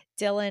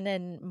Dylan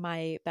and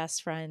my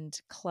best friend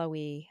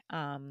Chloe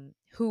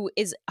who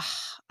is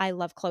I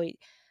love Chloe.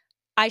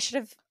 I should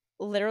have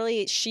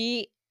literally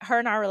her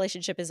and our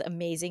relationship is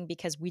amazing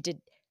because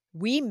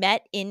we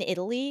met in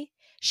Italy.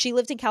 She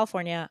lived in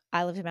California,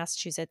 I lived in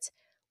Massachusetts.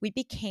 We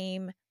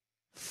became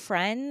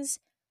friends,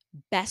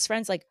 best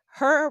friends. Like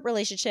her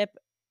relationship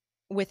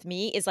with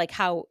me is like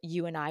how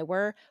you and I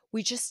were.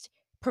 We just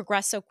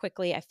progressed so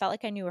quickly. I felt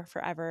like I knew her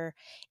forever.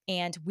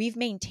 And we've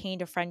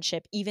maintained a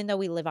friendship even though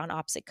we live on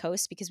opposite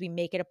coasts because we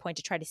make it a point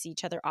to try to see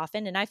each other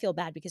often. And I feel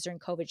bad because during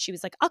COVID, she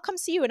was like, I'll come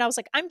see you. And I was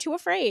like, I'm too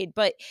afraid.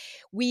 But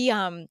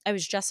I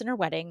was just in her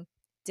wedding.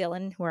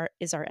 Dylan,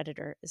 is our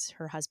editor, is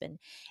her husband.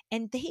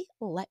 And they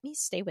let me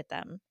stay with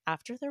them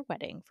after their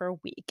wedding for a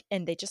week.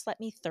 And they just let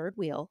me third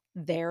wheel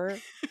their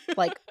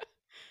like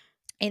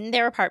in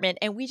their apartment.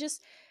 And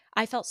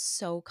I felt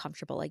so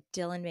comfortable. Like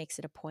Dylan makes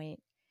it a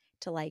point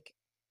to like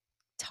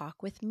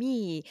talk with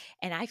me.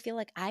 And I feel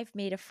like I've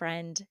made a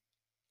friend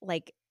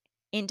like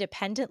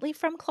independently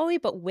from Chloe,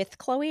 but with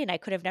Chloe. And I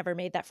could have never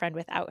made that friend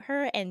without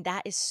her. And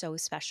that is so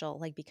special,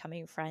 like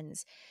becoming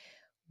friends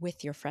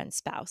with your friend's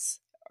spouse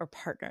or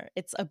partner.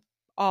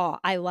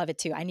 I love it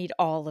too.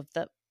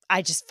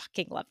 I just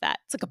fucking love that.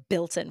 It's like a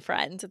built in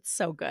friend. It's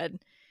so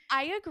good.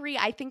 I agree.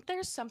 I think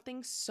there's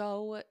something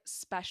so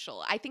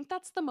special. I think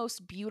that's the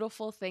most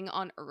beautiful thing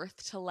on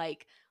earth to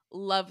like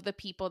love the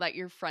people that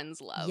your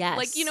friends love.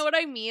 Like, you know Yes. what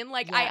I mean?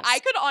 Like I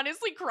Yes. could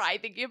honestly cry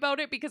thinking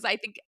about it because I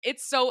think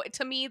it's so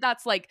to me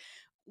that's like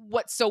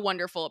what's so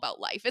wonderful about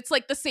life. It's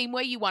like the same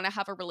way you want to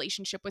have a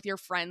relationship with your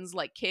friends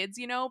like kids,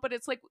 you know, but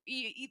it's like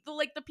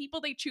like the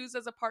people they choose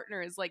as a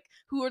partner is like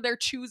who are they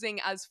choosing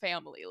as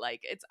family.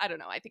 Like it's I don't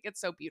know. I think it's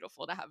so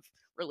beautiful to have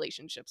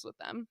relationships with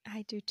them.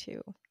 I do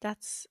too.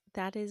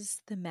 That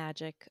is the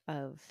magic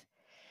of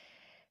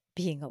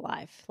being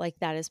alive. Like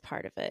that is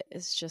part of it.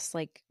 It's just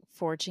like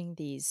forging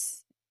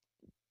these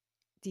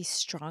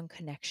strong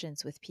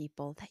connections with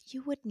people that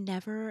you would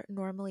never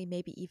normally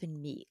maybe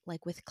even meet.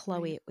 Like with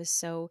Chloe, Right. it was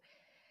so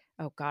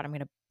oh god, I'm going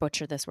to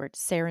butcher this word.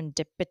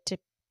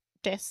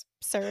 Serendipitous.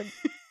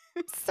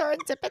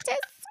 Serendipitous.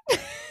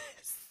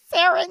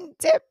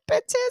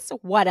 Serendipitous.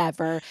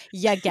 Whatever.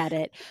 You get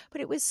it. But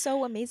it was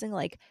so amazing.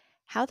 Like,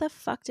 how the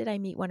fuck did I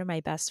meet one of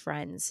my best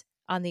friends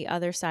on the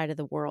other side of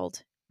the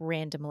world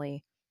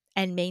randomly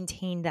and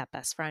maintain that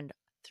best friend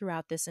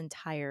throughout this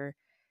entire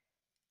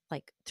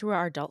through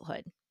our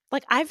adulthood?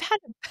 Like I've had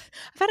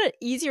an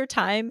easier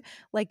time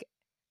like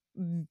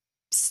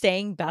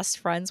staying best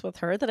friends with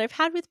her that I've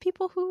had with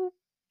people who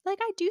like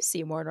I do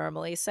see more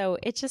normally. So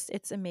it's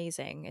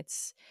amazing.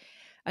 It's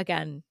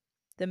again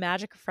the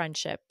magic of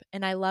friendship,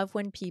 and I love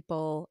when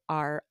people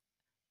are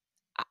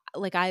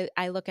like I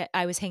look at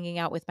I was hanging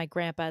out with my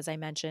grandpa as I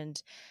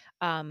mentioned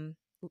um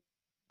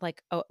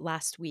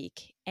last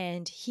week,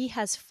 and he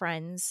has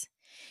friends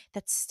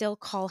that still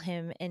call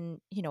him,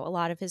 and a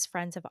lot of his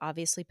friends have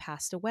obviously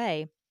passed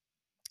away,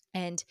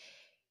 and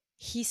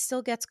he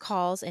still gets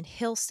calls and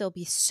he'll still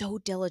be so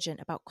diligent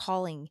about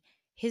calling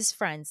his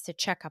friends to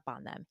check up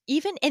on them.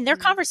 Even and their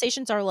Mm.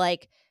 conversations are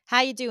like,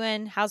 "How you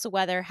doing? How's the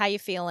weather? How you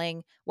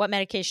feeling? What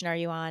medication are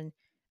you on?"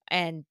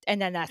 And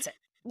then that's it.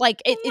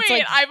 Like it's Wait,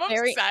 like I'm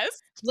very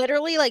obsessed.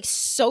 literally like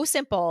so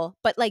simple,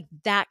 but like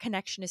that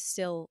connection is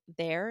still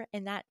there,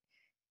 and that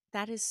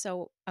is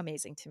so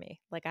amazing to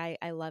me. Like I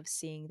love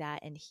seeing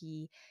that, and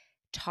he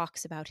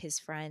talks about his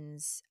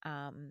friends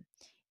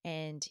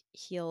and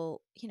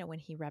he'll when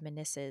he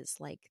reminisces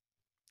like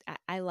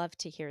I love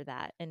to hear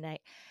that. And I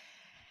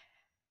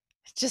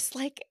just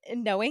like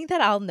knowing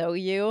that I'll know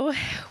you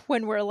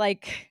when we're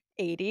like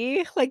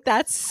 80, like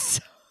that's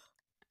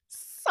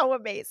so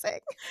amazing.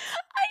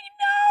 I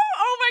know.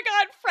 Oh my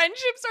God,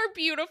 friendships are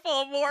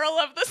beautiful. Moral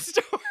of the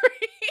story.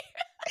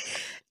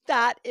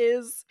 That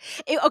is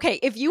okay.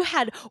 If you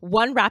had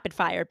one rapid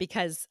fire,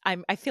 because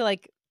I feel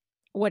like,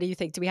 what do you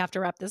think? Do we have to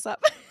wrap this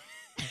up?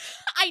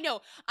 I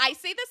know. I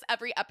say this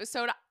every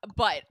episode,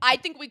 but I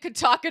think we could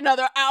talk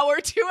another hour,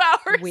 2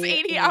 hours, We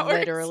 80 hours.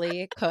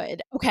 literally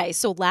could. Okay,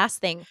 so last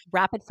thing,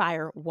 rapid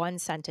fire, one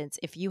sentence.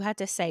 If you had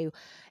to say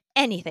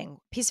anything,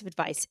 piece of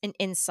advice, an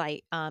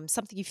insight,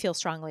 something you feel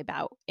strongly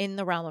about in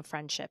the realm of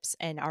friendships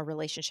and our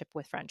relationship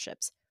with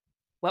friendships,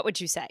 what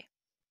would you say?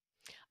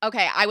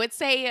 Okay, I would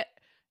say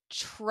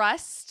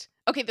trust.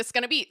 Okay, this is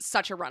going to be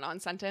such a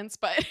run-on sentence,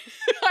 but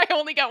I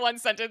only got one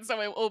sentence,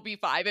 so it will be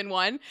 5 in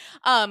one.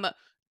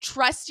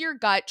 Trust your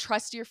gut,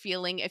 trust your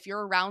feeling. If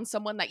you're around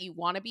someone that you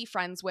want to be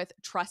friends with,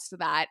 trust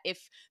that.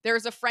 If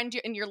there's a friend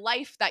in your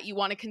life that you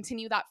want to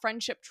continue that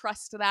friendship,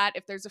 trust that.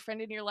 If there's a friend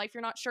in your life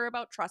you're not sure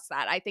about, trust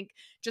that. I think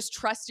just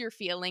trust your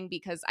feeling,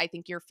 because I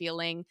think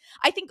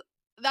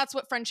that's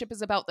what friendship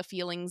is about, the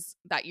feelings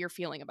that you're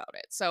feeling about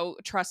it. So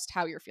trust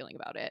how you're feeling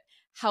about it.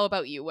 How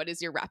about you? What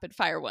is your rapid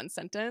fire one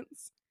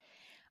sentence?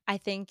 I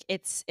think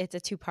it's a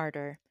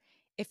two-parter.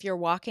 If you're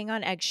walking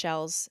on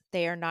eggshells,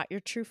 they are not your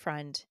true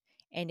friend.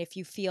 And if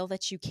you feel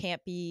that you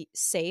can't be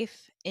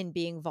safe in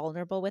being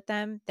vulnerable with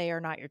them, they are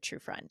not your true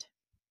friend.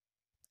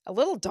 A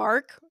little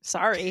dark,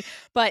 sorry,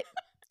 but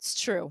it's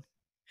true.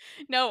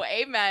 No,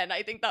 amen.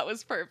 I think that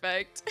was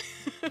perfect.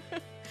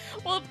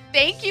 Well,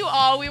 thank you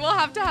all. We will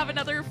have to have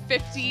another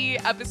 50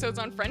 episodes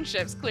on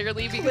friendships,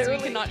 clearly, because we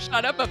cannot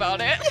shut up about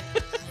it.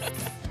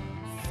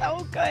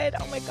 So good.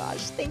 Oh my gosh.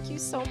 Thank you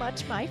so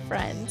much, my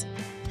friend.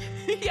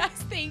 Yes,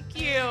 thank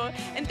you.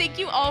 And thank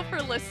you all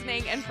for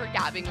listening and for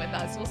gabbing with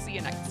us. We'll see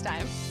you next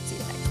time. See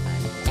you next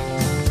time.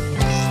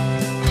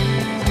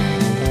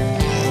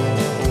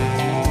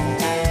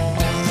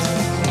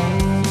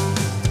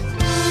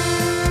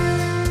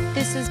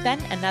 This has been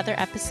another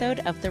episode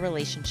of The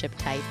Relationship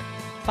Type.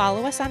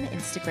 Follow us on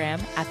Instagram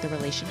at The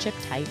Relationship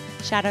Type.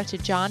 Shout out to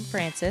John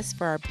Francis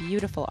for our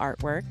beautiful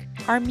artwork.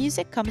 Our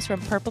music comes from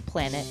Purple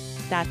Planet.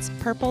 That's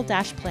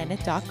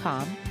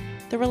purple-planet.com.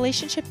 The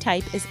Relationship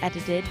Type is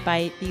edited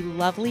by the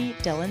lovely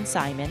Dylan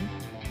Simon.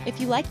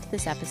 If you liked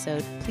this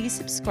episode, please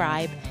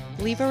subscribe,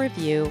 leave a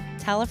review,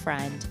 tell a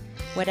friend,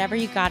 whatever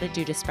you gotta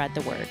do to spread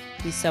the word.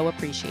 We so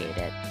appreciate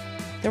it.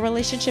 The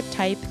Relationship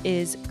Type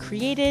is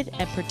created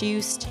and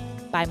produced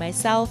by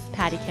myself,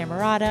 Patty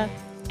Camerata,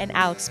 and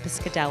Alex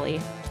Piscadelli.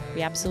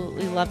 We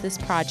absolutely love this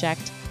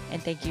project,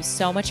 and thank you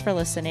so much for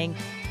listening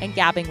and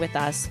gabbing with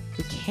us.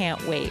 We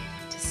can't wait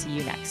to see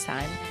you next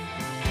time.